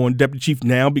deputy chief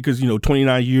now because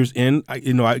 29 years in,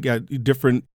 I got a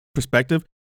different perspective.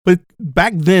 But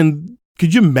back then,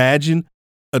 could you imagine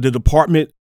the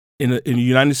department in the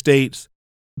United States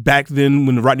back then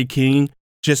when the Rodney King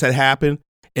just had happened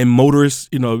and motorists,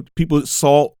 people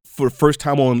saw for the first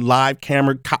time on live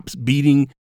camera cops beating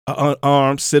an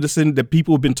unarmed citizen, that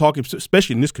people have been talking,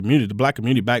 especially in this community, the black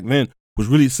community back then, was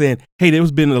really saying, hey,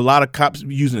 there's been a lot of cops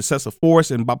using excessive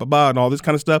force and blah, blah, blah, and all this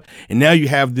kind of stuff. And now you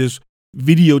have this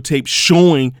videotape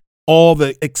showing all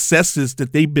the excesses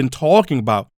that they've been talking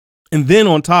about. And then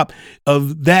on top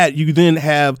of that, you then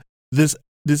have this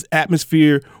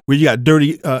atmosphere where you got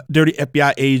dirty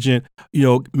FBI agent,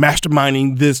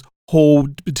 masterminding this whole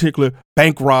particular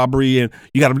bank robbery, and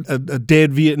you got a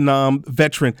dead Vietnam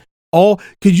veteran.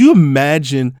 Could you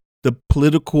imagine the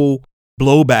political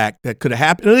blowback that could have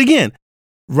happened? And again,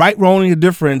 right, wrong, and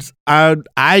indifference,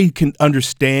 I can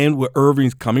understand where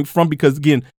Irving's coming from, because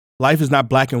again, life is not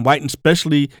black and white, and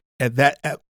especially at that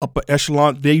upper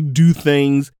echelon, they do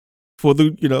things for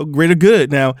the greater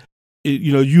good. Now,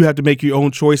 you have to make your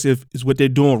own choice if is what they're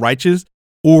doing righteous,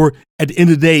 or at the end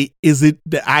of the day, is it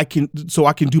that I can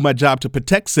do my job to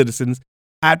protect citizens,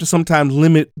 I have to sometimes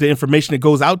limit the information that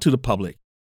goes out to the public.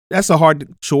 That's a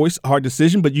hard choice, a hard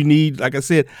decision, but you need, like I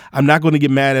said, I'm not going to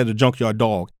get mad at a junkyard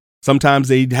dog. Sometimes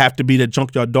they have to be that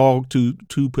junkyard dog to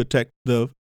protect the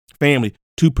family,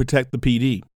 to protect the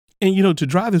PD. And, to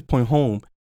drive this point home,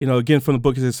 again, from the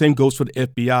book, the same goes for the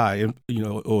FBI,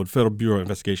 or the Federal Bureau of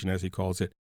Investigation, as he calls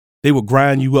it. They will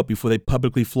grind you up before they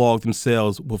publicly flog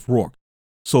themselves with Rourke.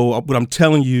 So what I'm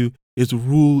telling you is the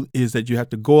rule is that you have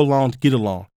to go along to get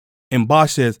along. And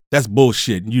Bosch says, that's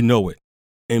bullshit, and you know it.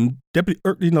 And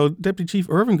Deputy Chief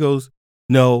Irving goes,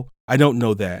 no, I don't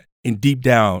know that. And deep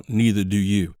down, neither do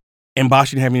you. And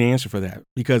Bosch didn't have any answer for that,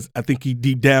 because I think he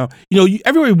deep down,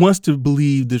 everybody wants to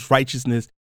believe this righteousness,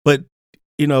 but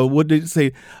what did it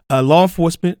say? Law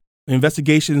enforcement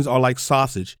investigations are like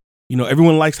sausage.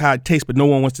 Everyone likes how it tastes, but no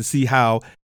one wants to see how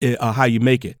you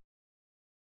make it.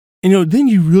 And then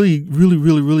you really, really,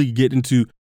 really, really get into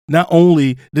not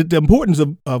only the importance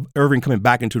of Irving coming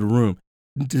back into the room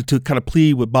to kind of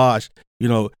plead with Bosch.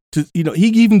 He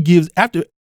even gives, after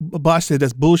Bosch said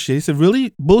that's bullshit, he said,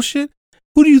 really bullshit?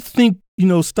 Who do you think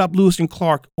stopped Lewis and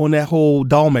Clark on that whole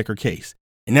Dollmaker case?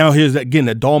 And now here's again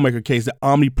the Dollmaker case, the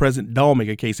omnipresent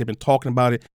Dollmaker case. They've been talking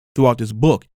about it throughout this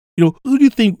book. Who do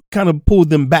you think kind of pulled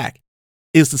them back?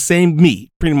 It's the same me,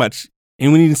 pretty much.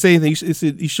 And when he didn't say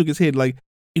anything, he shook his head like,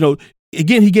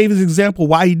 again, he gave his example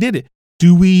why he did it.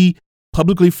 Do we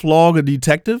publicly flog a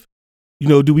detective?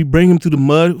 Do we bring him through the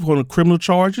mud on the criminal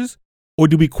charges? Or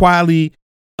do we quietly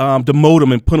demote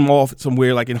him and put him off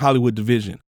somewhere like in Hollywood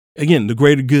Division? Again, the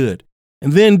greater good.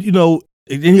 And then,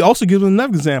 and he also gives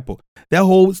another example. That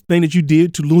whole thing that you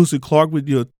did to Lewis and Clark with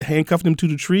handcuffing him to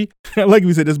the tree. Like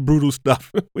we said, that's brutal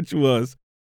stuff, which was.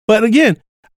 But again,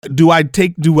 do I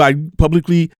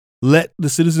publicly let the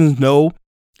citizens know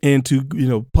and to,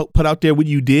 put out there what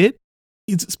you did?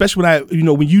 It's especially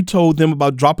when you told them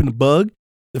about dropping the bug.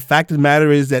 The fact of the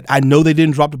matter is that I know they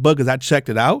didn't drop the bug because I checked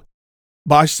it out.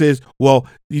 Bosch says, well,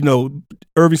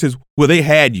 Irving says, well, they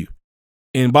had you.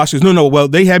 And Bosch says, no, well,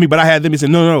 they had me, but I had them. He said,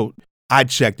 no, I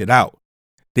checked it out.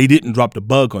 They didn't drop the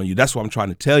bug on you. That's what I'm trying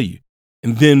to tell you.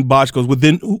 And then Bosch goes, well,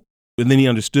 then he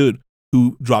understood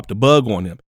who dropped the bug on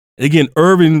him. And again,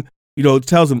 Irving,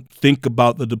 tells him, think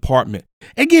about the department.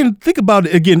 Again, think about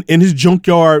it again in his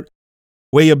junkyard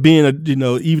way of being,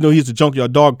 even though he's a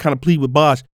junkyard dog, kind of plead with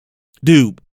Bosch.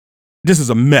 Dude, this is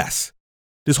a mess.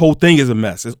 This whole thing is a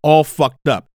mess. It's all fucked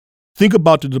up. Think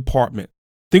about the department.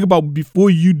 Think about before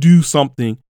you do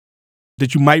something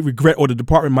that you might regret or the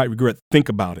department might regret, think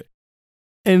about it.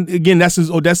 And again, that's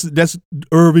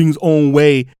Irving's own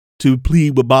way to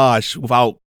plead with Bosch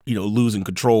without, losing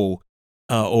control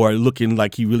or looking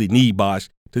like he really need Bosch.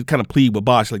 to kind of plead with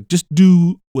Bosch, like, just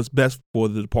do what's best for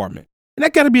the department. And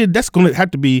that's going to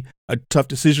have to be a tough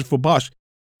decision for Bosch.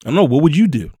 I don't know. What would you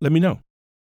do? Let me know.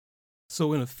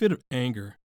 So in a fit of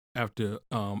anger after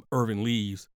Irving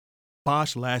leaves,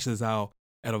 Bosch lashes out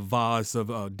at a vase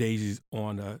of daisies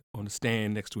on the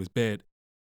stand next to his bed.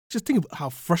 Just think of how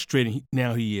frustrating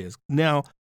he is. Now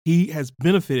he has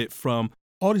benefited from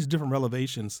all these different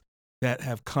revelations that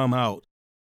have come out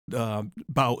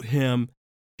about him,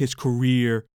 his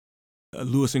career,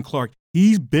 Lewis and Clark.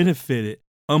 He's benefited,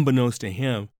 unbeknownst to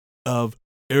him, of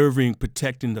Irving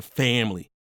protecting the family.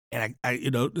 And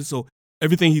so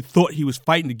everything he thought he was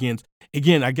fighting against,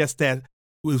 again, I guess that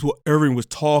was what Irving was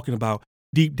talking about.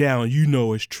 Deep down,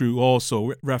 is true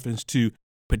also, reference to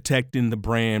protecting the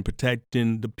brand,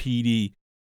 protecting the PD.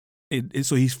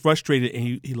 So he's frustrated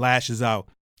and he lashes out.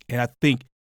 And I think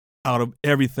out of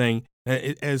everything,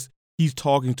 as he's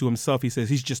talking to himself, he says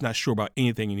he's just not sure about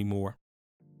anything anymore.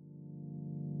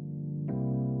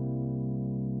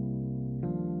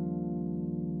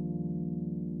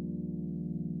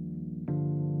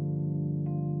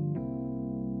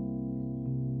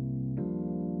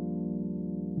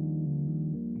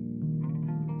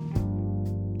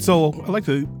 So I'd like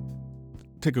to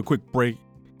take a quick break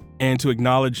and to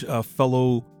acknowledge a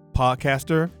fellow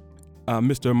podcaster,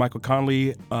 Mr. Michael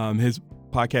Connelly. His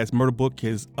podcast Murder Book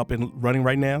is up and running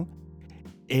right now.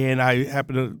 And I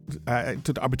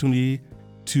took the opportunity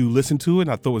to listen to it.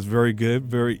 And I thought it was very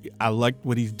good. I liked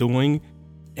what he's doing.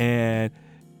 And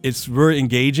it's very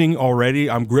engaging already.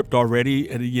 I'm gripped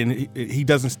already. And again, he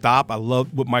doesn't stop. I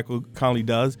love what Michael Connelly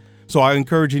does. So I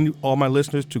encourage all my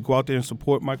listeners to go out there and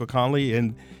support Michael Connelly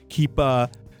and keep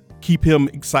him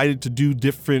excited to do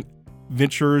different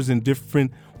ventures and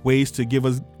different ways to give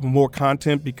us more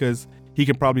content, because he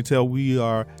can probably tell we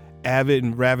are avid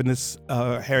and ravenous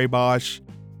Harry Bosch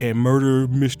and murder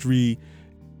mystery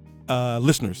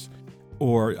listeners.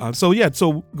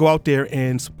 So go out there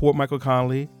and support Michael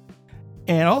Connelly.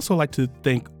 And I also like to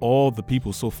thank all the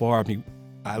people so far. I mean,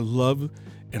 I love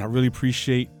and I really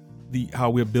appreciate how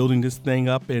we're building this thing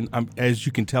up, and as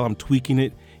you can tell, I'm tweaking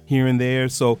it here and there.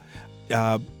 So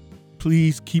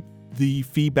please keep the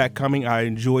feedback coming. I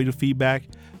enjoy the feedback,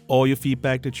 all your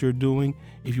feedback that you're doing.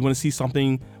 If you want to see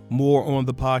something more on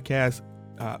the podcast,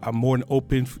 I'm more than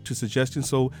open to suggestions.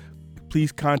 So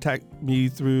please contact me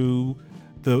through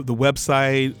the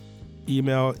website,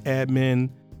 email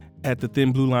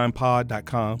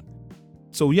admin@thethinbluelinepod.com.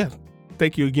 So yeah,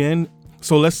 thank you again.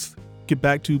 So let's get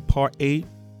back to part 8.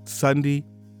 Sunday,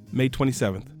 May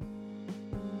 27th.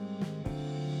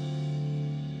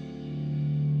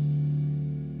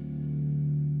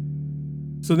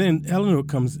 So then Eleanor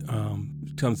comes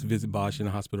to visit Bosch in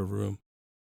the hospital room,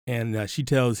 and she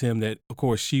tells him that, of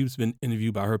course, she's been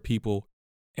interviewed by her people,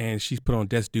 and she's put on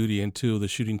desk duty until the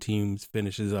shooting team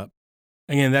finishes up.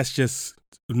 Again, that's just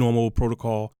normal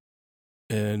protocol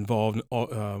involved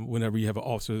whenever you have an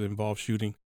officer involved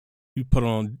shooting. You put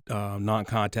on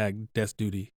non-contact desk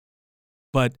duty.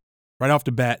 But right off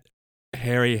the bat,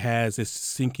 Harry has his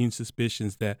sinking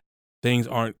suspicions that things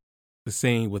aren't the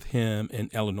same with him and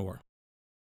Eleanor.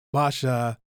 Bosch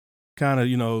kind of,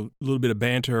 a little bit of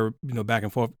banter, back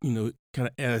and forth, kind of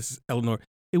asks Eleanor,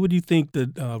 hey, what do you think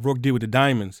that Rourke did with the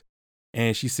diamonds?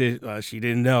 And she said she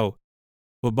didn't know.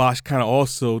 But Bosch kind of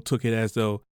also took it as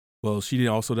though, well, she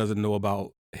also doesn't know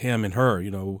about him and her,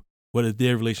 what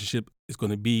their relationship is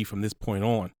going to be from this point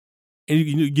on. And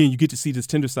again, you get to see this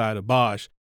tender side of Bosch.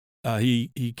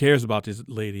 He cares about this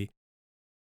lady.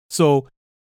 So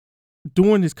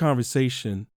during this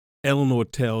conversation, Eleanor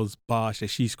tells Bosch that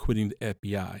she's quitting the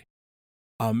FBI.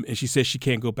 And she says she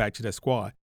can't go back to that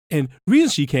squad. And the reason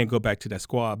she can't go back to that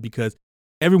squad because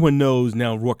everyone knows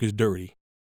now Rourke is dirty.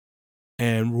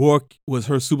 And Rourke was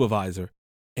her supervisor.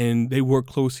 And they work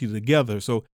closely together.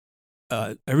 So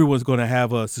everyone's going to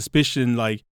have a suspicion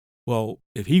like, well,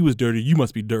 if he was dirty, you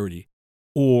must be dirty.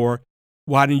 Or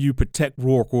why didn't you protect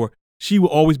Rourke? Or she will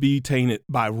always be tainted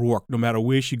by Rourke no matter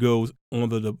where she goes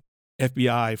under the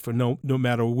FBI for no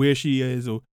matter where she is,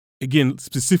 or again,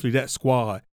 specifically that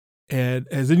squad. And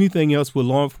as anything else with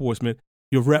law enforcement,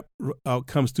 your rep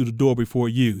comes through the door before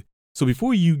you. So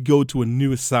before you go to a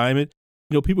new assignment,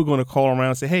 people are going to call around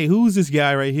and say, hey, who's this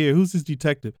guy right here? Who's this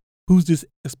detective? Who's this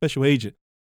special agent?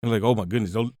 And like, oh my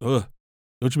goodness, don't you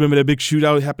remember that big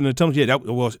shootout that happened in the tunnel? Yeah,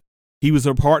 he was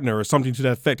her partner or something to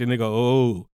that effect. And they go,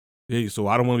 oh, hey, so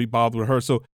I don't want to be bothered with her.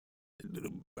 So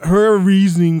her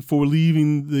reasoning for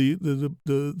leaving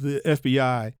the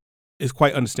FBI is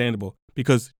quite understandable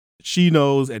because she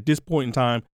knows at this point in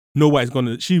time,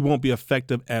 she won't be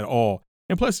effective at all.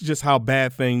 And plus just how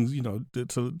bad things,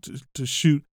 to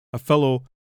shoot a fellow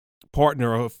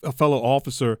partner or a fellow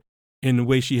officer in the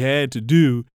way she had to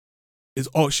do,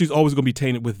 she's always going to be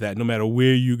tainted with that, no matter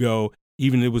where you go,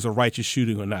 even if it was a righteous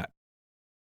shooting or not.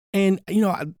 And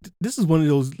this is one of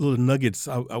those little nuggets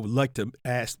I would like to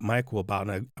ask Michael about.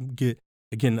 And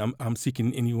I'm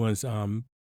seeking anyone's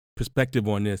perspective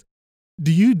on this.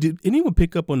 Did anyone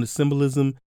pick up on the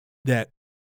symbolism that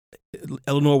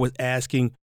Eleanor was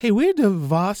asking? Hey, where are the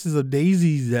vases of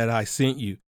daisies that I sent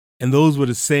you? And those were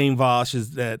the same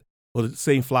vases or the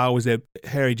same flowers that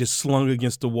Harry just slung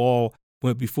against the wall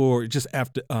just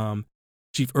after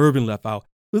Chief Irvin left out.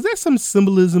 Was there some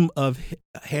symbolism of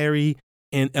Harry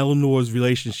and Eleanor's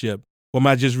relationship? Or am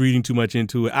I just reading too much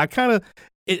into it? I kind of,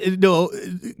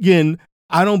 again,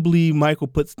 I don't believe Michael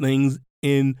puts things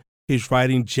in his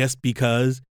writing just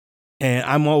because. And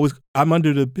I'm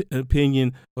under the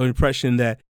opinion or impression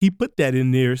that he put that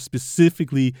in there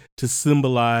specifically to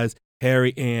symbolize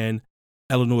Harry and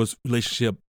Eleanor's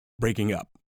relationship breaking up.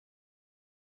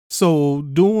 So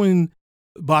doing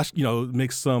Bosch,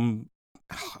 makes some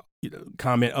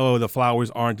comment, oh, the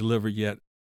flowers aren't delivered yet.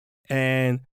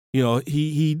 And,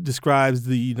 he describes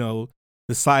the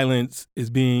silence as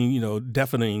being,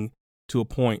 deafening to a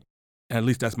point. At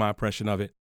least that's my impression of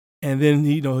it. And then,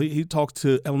 he talks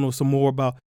to Eleanor some more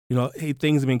about, hey,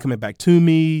 things have been coming back to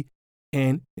me.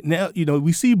 And now,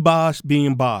 we see Bosch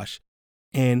being Bosch.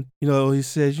 And, he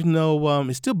says,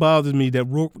 it still bothers me that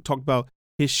Rourke talked about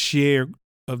his share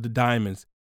of the diamonds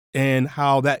and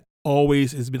how that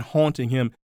always has been haunting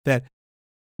him, that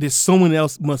there's someone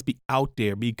else must be out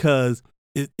there, because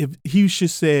if he should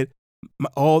said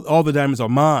all the diamonds are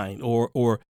mine,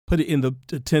 or put it in the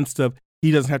tense of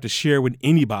he doesn't have to share with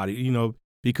anybody,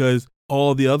 because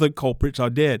all the other culprits are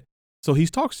dead. So he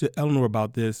talks to Eleanor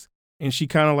about this, and she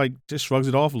kind of just shrugs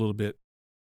it off a little bit.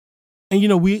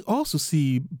 And, we also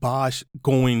see Bosch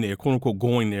going there, quote unquote,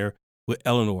 going there with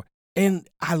Eleanor. And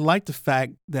I like the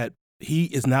fact that he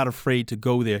is not afraid to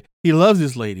go there. He loves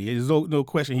this lady. There's no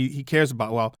question. He cares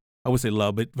about, well, I would say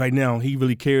love, but right now he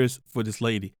really cares for this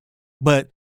lady. But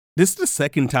this is the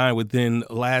second time within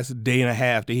the last day and a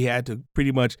half that he had to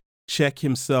pretty much check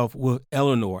himself with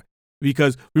Eleanor.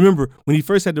 Because remember, when he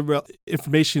first had the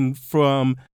information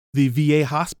from the VA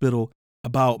hospital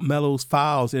about Mellow's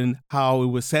files and how it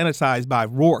was sanitized by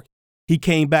Rourke, he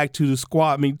came back to the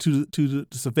squad, to the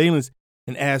surveillance,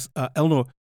 and asked Eleanor,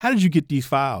 how did you get these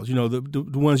files?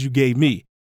 The ones you gave me.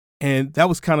 And that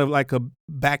was kind of like a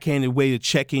backhanded way of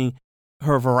checking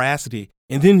her veracity.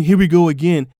 And then here we go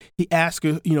again. He asked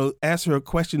her a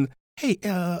question. Hey,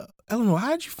 Eleanor,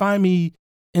 how did you find me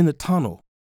in the tunnel?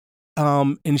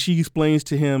 And she explains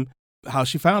to him how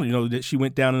she found it, that she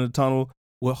went down in the tunnel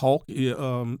with Hulk,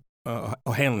 Hanlon,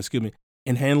 excuse me.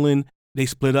 And Hanlon, they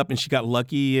split up and she got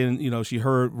lucky and, she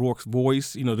heard Rourke's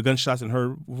voice, the gunshots and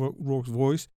heard Rourke's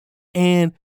voice.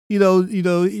 And,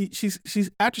 she's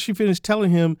after she finished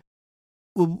telling him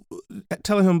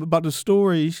about the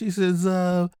story, she says,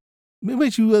 what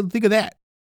made you think of that?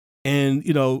 And,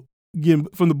 again,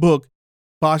 from the book,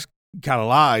 Bosch kind of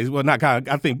lies. Well, not kind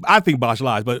of, I think Bosch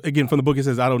lies, but again, from the book, it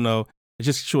says, I don't know. It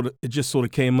just sort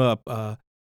of came up.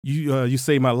 You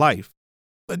saved my life.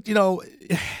 But,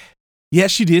 yes,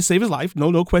 she did save his life.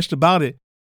 No question about it.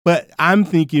 But I'm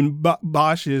thinking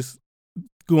Bosch is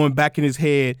going back in his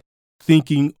head,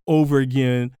 thinking over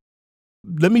again,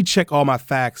 let me check all my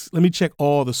facts. Let me check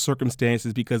all the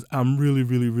circumstances, because I'm really,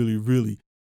 really, really, really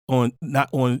not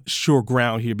on sure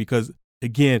ground here, because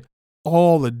again,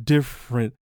 all the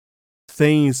different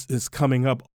things is coming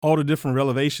up, all the different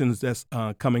revelations that's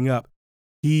coming up.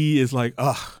 He is like,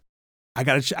 I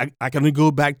gotta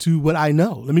go back to what I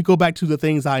know. Let me go back to the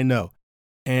things I know,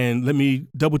 and let me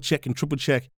double check and triple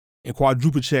check and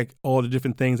quadruple check all the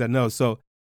different things I know. So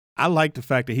I like the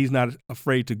fact that he's not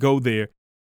afraid to go there,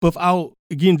 but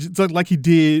again, just like he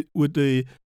did with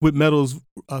Meadows'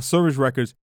 service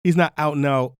records, he's not out and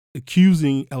out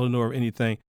accusing Eleanor of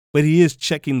anything, but he is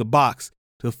checking the box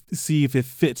to see if it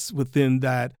fits within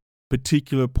that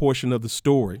particular portion of the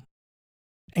story.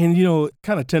 And,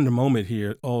 kind of tender moment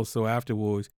here also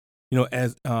afterwards,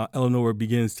 as Eleanor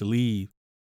begins to leave,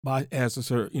 Bosch asks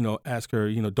her,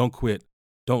 don't quit,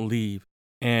 don't leave.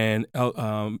 And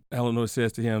Eleanor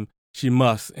says to him, she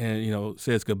must, and,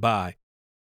 says goodbye.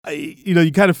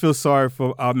 You kind of feel sorry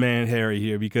for our man Harry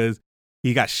here, because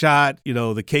he got shot,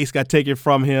 the case got taken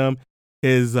from him.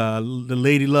 His the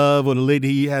lady love, or the lady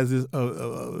he has his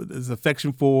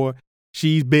affection for,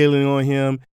 she's bailing on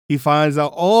him. He finds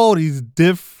out all these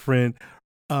different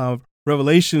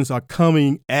revelations are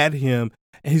coming at him,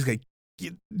 and he's like,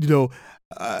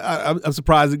 I'm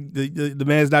surprised the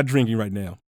man's not drinking right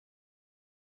now.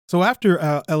 So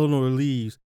after Eleanor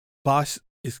leaves, Bosch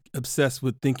is obsessed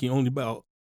with thinking only about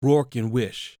Rourke and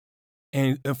Wish.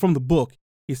 And from the book,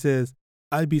 he says,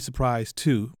 I'd be surprised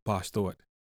too, Bosch thought.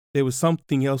 There was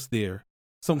something else there,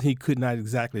 something he could not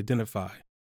exactly identify.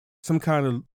 Some kind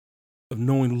of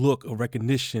knowing look of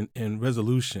recognition and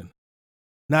resolution.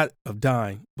 Not of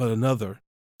dying, but another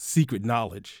secret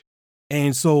knowledge.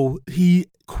 And so he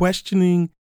questioning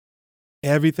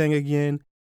everything again,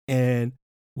 and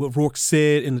what Rourke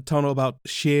said in the tunnel about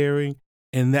sharing,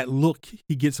 and that look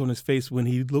he gets on his face when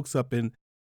he looks up and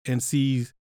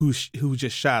sees who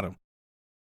just shot him.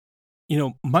 You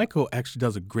know, Michael actually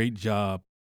does a great job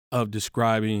of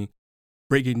describing,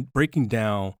 breaking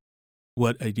down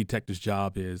what a detective's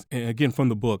job is. And again, from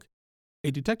the book,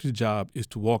 a detective's job is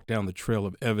to walk down the trail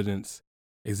of evidence,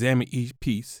 examine each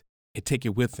piece, and take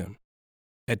it with him.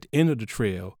 At the end of the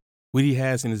trail, what he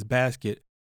has in his basket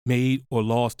made or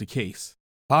lost the case.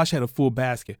 Bosch had a full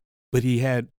basket, but he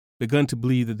had begun to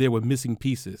believe that there were missing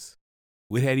pieces.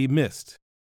 What had he missed?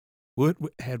 What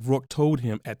had Rourke told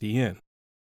him at the end?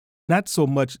 Not so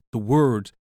much the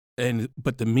words,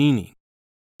 but the meaning.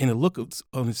 And the look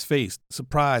on his face,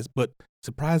 surprised, but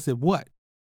surprised at what?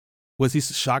 Was he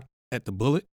shocked at the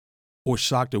bullet, or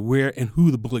shocked at where and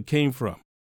who the bullet came from?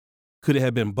 Could it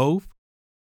have been both?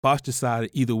 Bosch decided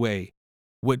either way.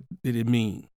 What did it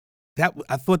mean?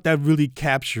 I thought that really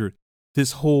captured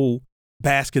this whole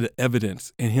basket of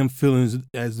evidence and him feeling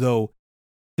as though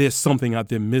there's something out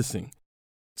there missing.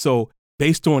 So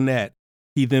based on that,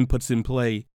 he then puts in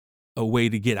play a way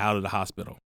to get out of the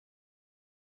hospital.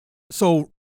 So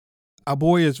our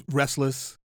boy is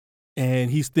restless,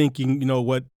 and he's thinking, you know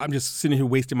what, I'm just sitting here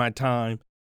wasting my time.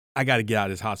 I got to get out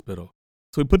of this hospital.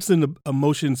 So he puts in a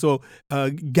motion. So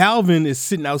Galvin is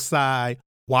sitting outside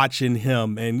watching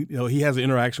him, and you know he has an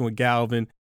interaction with Galvin,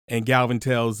 and Galvin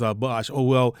tells Bosch, "Oh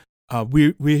well,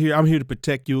 we're here. I'm here to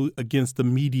protect you against the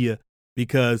media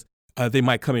because they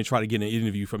might come and try to get an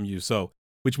interview from you." So,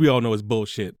 which we all know is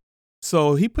bullshit.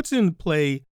 So he puts in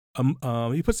play.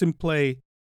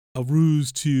 A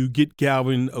ruse to get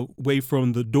Galvin away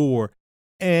from the door,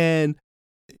 and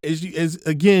as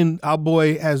again, our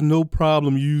boy has no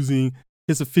problem using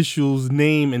his official's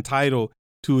name and title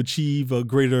to achieve a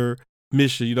greater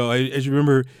mission. You know, as you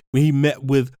remember when he met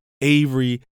with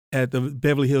Avery at the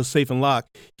Beverly Hills Safe and Lock,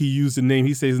 he used the name.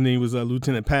 He says his name was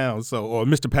Lieutenant Pounds, or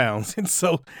Mr. Pounds, and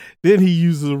so then he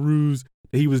uses a ruse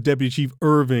that he was Deputy Chief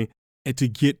Irving, and to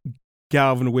get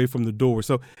Galvin away from the door.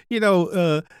 So you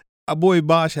know, our boy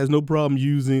Bosch has no problem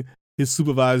using his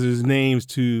supervisor's names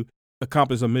to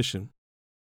accomplish a mission.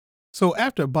 So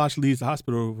after Bosch leaves the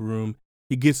hospital room,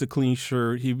 he gets a clean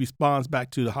shirt. He responds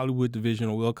back to the Hollywood division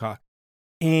of Wilcox.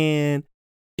 And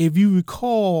if you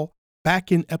recall,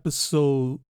 back in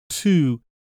episode 2,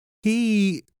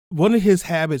 one of his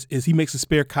habits is he makes a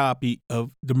spare copy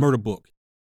of the murder book.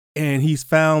 And he's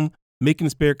found making a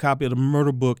spare copy of the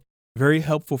murder book very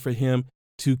helpful for him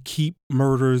to keep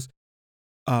murders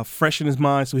fresh in his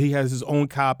mind. So he has his own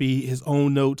copy, his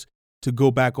own notes to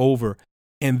go back over.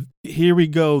 And here we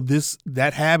go.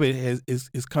 That habit is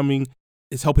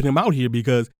helping him out here,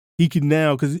 because he can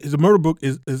now, because the murder book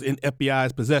is in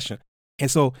FBI's possession. And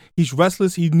so he's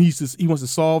restless. He wants to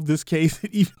solve this case,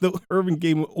 even though Irving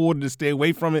gave him an order to stay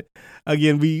away from it.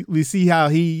 Again, we see how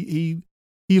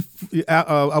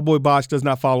our boy Bosch does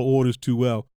not follow orders too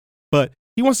well, but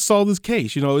he wants to solve this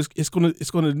case. You know, it's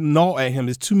gonna gnaw at him.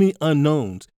 There's too many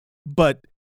unknowns. But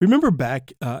remember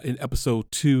back in episode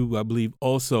 2, I believe,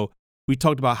 also we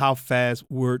talked about how fast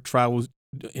word travels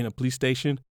in a police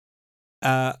station.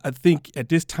 I think at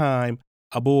this time,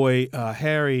 our boy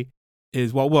Harry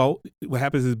is what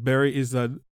happens is Barry is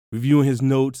reviewing his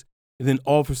notes, and then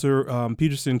Officer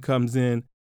Peterson comes in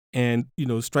and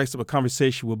strikes up a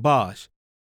conversation with Bosch,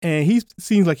 and he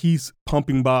seems like he's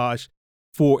pumping Bosch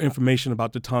for information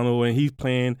about the tunnel, and he's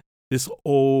playing this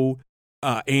old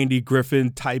Andy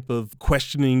Griffin type of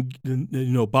questioning,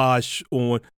 Bosch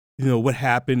on what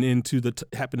happened in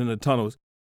the tunnels.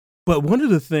 But one of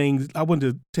the things I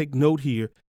wanted to take note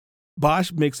here,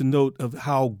 Bosch makes a note of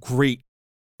how great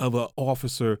of an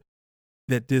officer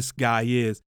that this guy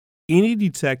is. Any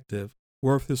detective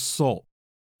worth his salt,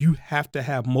 you have to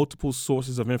have multiple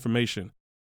sources of information.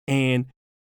 And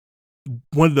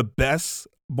one of the best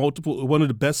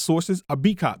sources are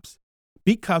beat cops.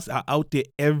 Beat cops are out there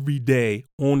every day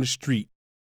on the street.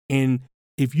 And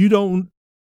if you don't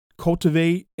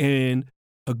cultivate a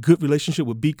good relationship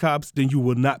with beat cops, then you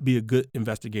will not be a good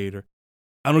investigator.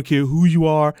 I don't care who you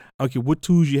are. I don't care what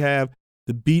tools you have.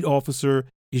 The beat officer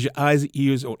is your eyes and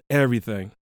ears on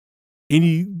everything.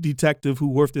 Any detective who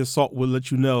worth their salt will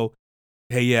let you know,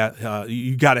 hey,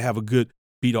 you got to have a good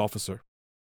beat officer.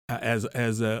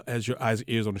 as your eyes and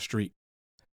ears on the street.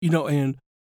 And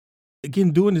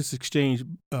again, doing this exchange,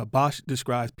 Bosch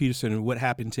describes Peterson and what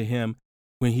happened to him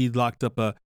when he locked up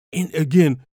and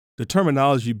again, the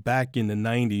terminology back in the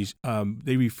 90s,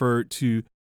 they referred to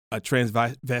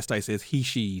transvestites as he,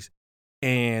 she's.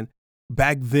 And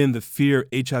back then, the fear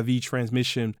of HIV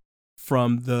transmission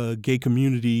from the gay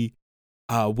community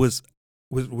was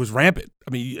rampant.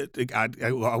 I mean,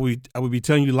 I would be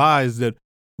telling you lies that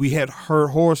we had heard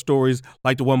horror stories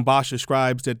like the one Bosch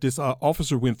describes that this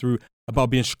officer went through about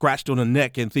being scratched on the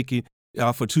neck and thinking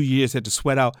for 2 years had to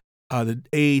sweat out the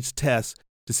AIDS test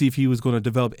to see if he was going to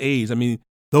develop AIDS. I mean,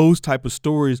 those type of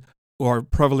stories are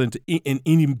prevalent in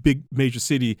any big major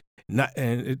city,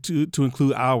 and to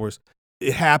include ours.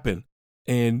 It happened.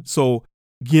 And so,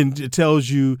 again, it tells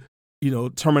you,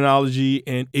 terminology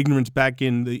and ignorance back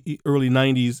in the early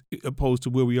 90s opposed to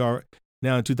where we are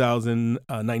now in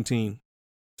 2019.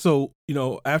 So,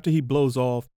 after he blows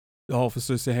off, the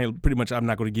officer said, hey, pretty much, I'm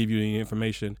not going to give you any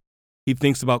information. He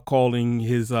thinks about calling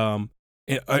his,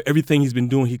 everything he's been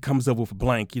doing, he comes up with a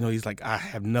blank. He's like, I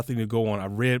have nothing to go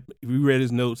on. We read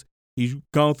his notes. He's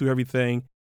gone through everything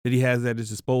that he has at his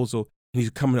disposal, and he's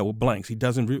coming up with blanks. He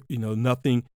doesn't,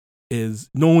 nothing is,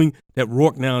 knowing that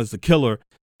Rourke now is the killer,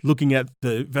 looking at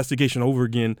the investigation over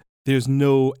again, there's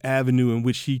no avenue in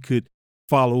which he could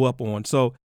follow up on.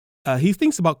 So he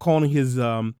thinks about calling his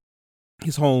home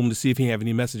to see if he have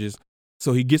any messages.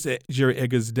 So he gets at Jerry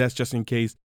Edgar's desk just in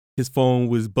case his phone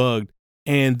was bugged.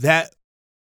 And that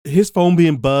his phone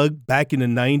being bugged back in the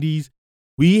 90s,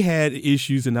 we had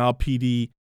issues in our PD.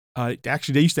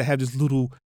 Actually, they used to have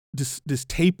this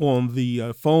tape on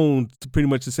the phone to pretty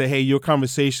much to say, hey, your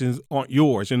conversations aren't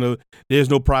yours. There's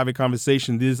no private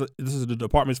conversation. This is the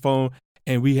department's phone,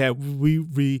 and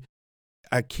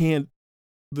I can't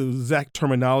the exact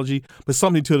terminology, but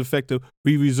something to the effect of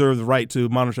we reserve the right to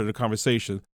monitor the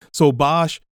conversation. So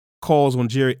Bosch calls on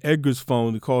Jerry Edgar's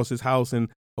phone, he calls his house, and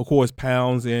of course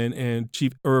Pounds and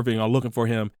Chief Irving are looking for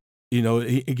him. He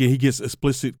gets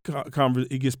explicit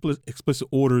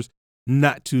orders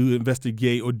not to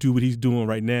investigate or do what he's doing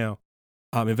right now,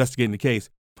 investigating the case.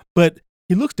 But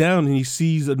he looks down and he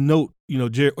sees a note.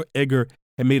 Jerry Edgar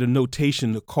had made a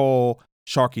notation to call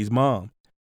Sharky's mom.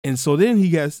 And so then he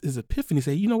gets his epiphany,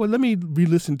 say, you know what, let me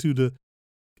re-listen to the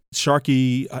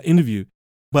Sharky interview.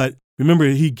 But remember,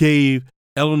 he gave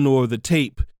Eleanor the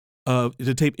tape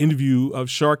interview of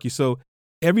Sharky. So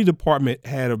every department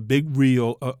had a big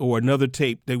reel or another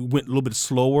tape that went a little bit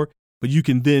slower, but you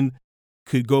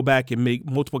could go back and make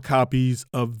multiple copies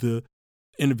of the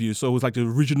interview. So it was like the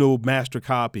original master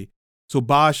copy. So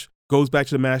Bosch goes back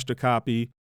to the master copy.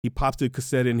 He pops the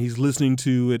cassette in, he's listening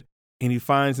to it, and he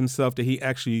finds himself that he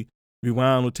actually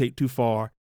rewound the tape too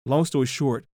far. Long story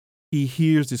short, he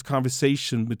hears this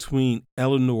conversation between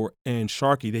Eleanor and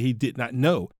Sharky that he did not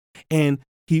know. And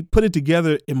he put it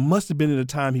together. It must have been at the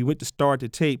time he went to start the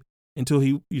tape until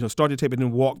he, started the tape and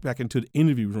then walked back into the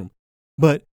interview room.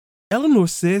 But Eleanor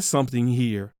says something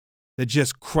here that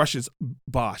just crushes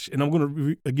Bosch. And I'm going to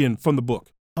read again from the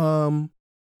book.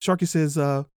 Sharky says,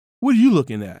 what are you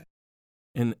looking at?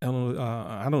 And Eleanor,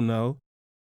 I don't know.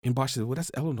 And Bosch says, well,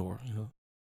 that's Eleanor.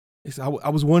 He said, I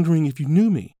was wondering if you knew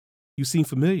me. You seem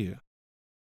familiar.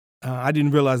 I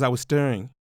didn't realize I was staring.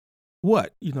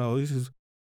 What? He says,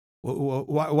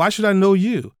 why should I know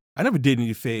you? I never did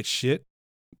any fed shit.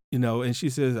 And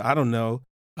she says, I don't know.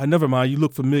 Never mind. You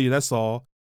look familiar. That's all.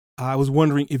 I was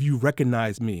wondering if you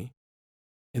recognize me.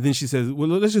 And then she says, well,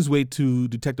 let's just wait till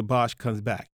Detective Bosch comes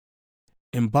back.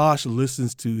 And Bosch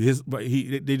listens to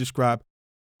they describe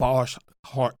Bosch's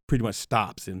heart pretty much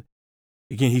stops. And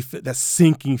again, that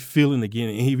sinking feeling again.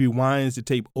 And he rewinds the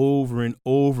tape over and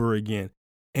over again.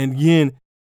 And again,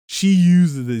 she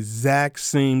uses the exact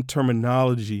same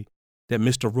terminology that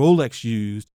Mr. Rolex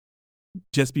used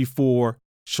just before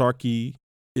Sharky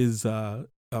is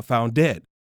found dead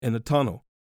in the tunnel,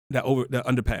 that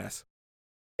underpass.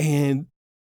 And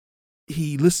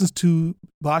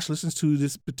Bosch listens to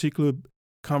this particular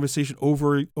conversation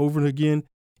over and again,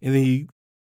 and then he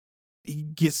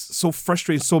gets so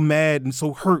frustrated, so mad, and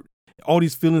so hurt. All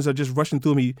these feelings are just rushing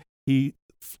through him. He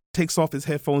takes off his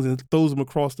headphones and throws them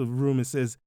across the room and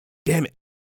says, damn it.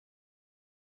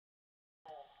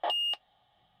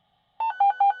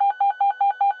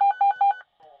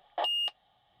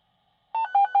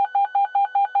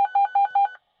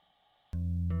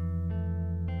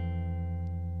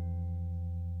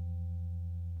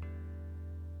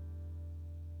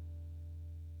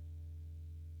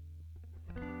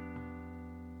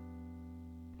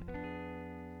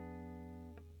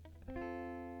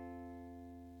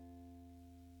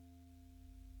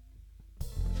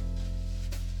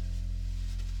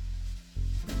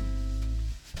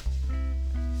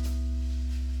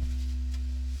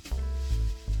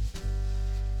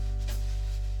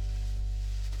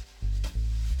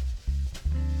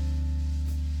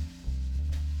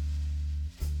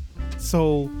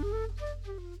 So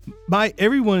my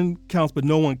everyone counts but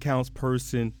no one counts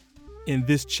person in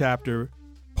this chapter,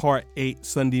 part 8,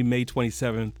 Sunday, May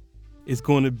 27th, is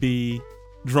going to be,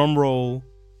 drum roll,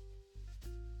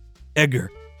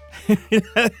 Edgar.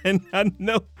 And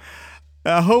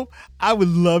I would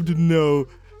love to know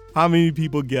how many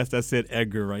people guessed I said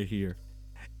Edgar right here.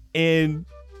 And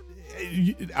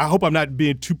I hope I'm not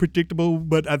being too predictable,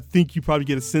 but I think you probably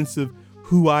get a sense of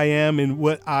who I am and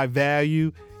what I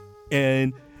value.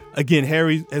 And again,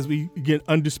 Harry,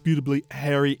 undisputably,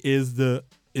 Harry is the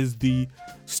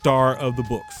star of the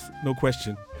books, no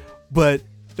question. But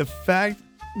the fact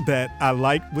that I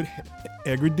like what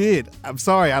Edgar did, I'm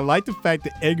sorry, I like the fact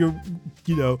that Edgar,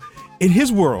 in his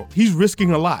world, he's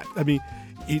risking a lot. I mean,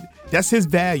 that's his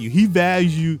value. He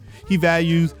values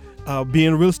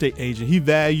being a real estate agent. He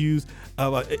values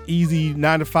an easy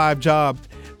 9-to-5 job,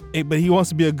 but he wants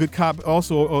to be a good cop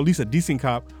also, or at least a decent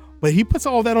cop. But he puts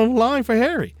all that on the line for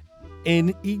Harry.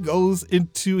 And he goes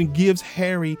into and gives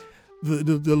Harry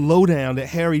the lowdown that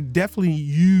Harry definitely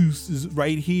uses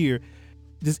right here.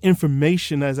 This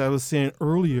information, as I was saying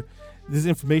earlier, this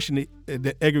information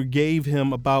that Edgar gave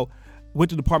him about what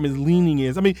the department's leaning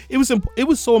is. I mean, it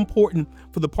was so important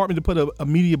for the department to put a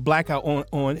media blackout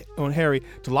on Harry,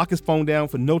 to lock his phone down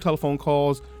for no telephone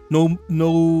calls,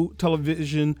 no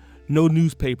television, no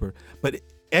newspaper. But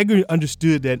Edgar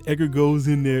understood that. Edgar goes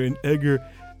in there and Edgar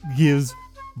gives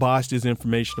Bosch this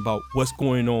information about what's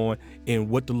going on and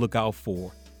what to look out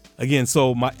for. Again,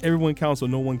 so my everyone counts or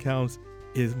no one counts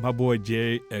is my boy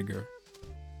J. Edgar.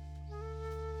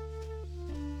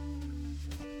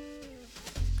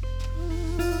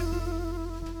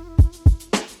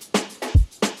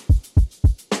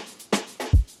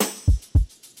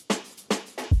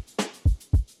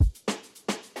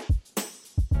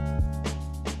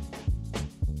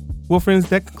 Well, friends,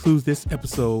 that concludes this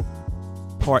episode,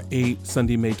 Part 8,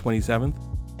 Sunday, May 27th.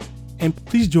 And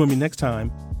please join me next time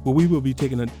where we will be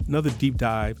taking another deep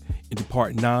dive into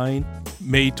Part 9,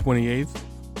 May 28th,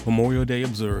 Memorial Day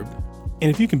observed. And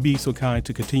if you can be so kind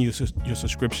to continue your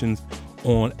subscriptions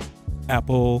on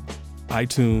Apple,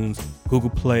 iTunes, Google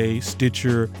Play,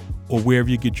 Stitcher, or wherever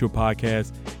you get your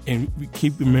podcasts, and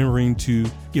keep remembering to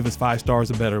give us 5 stars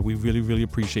or better. We really, really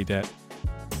appreciate that.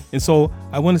 And so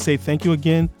I want to say thank you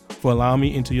again for allowing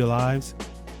me into your lives.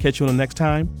 Catch you on the next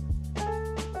time.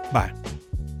 Bye.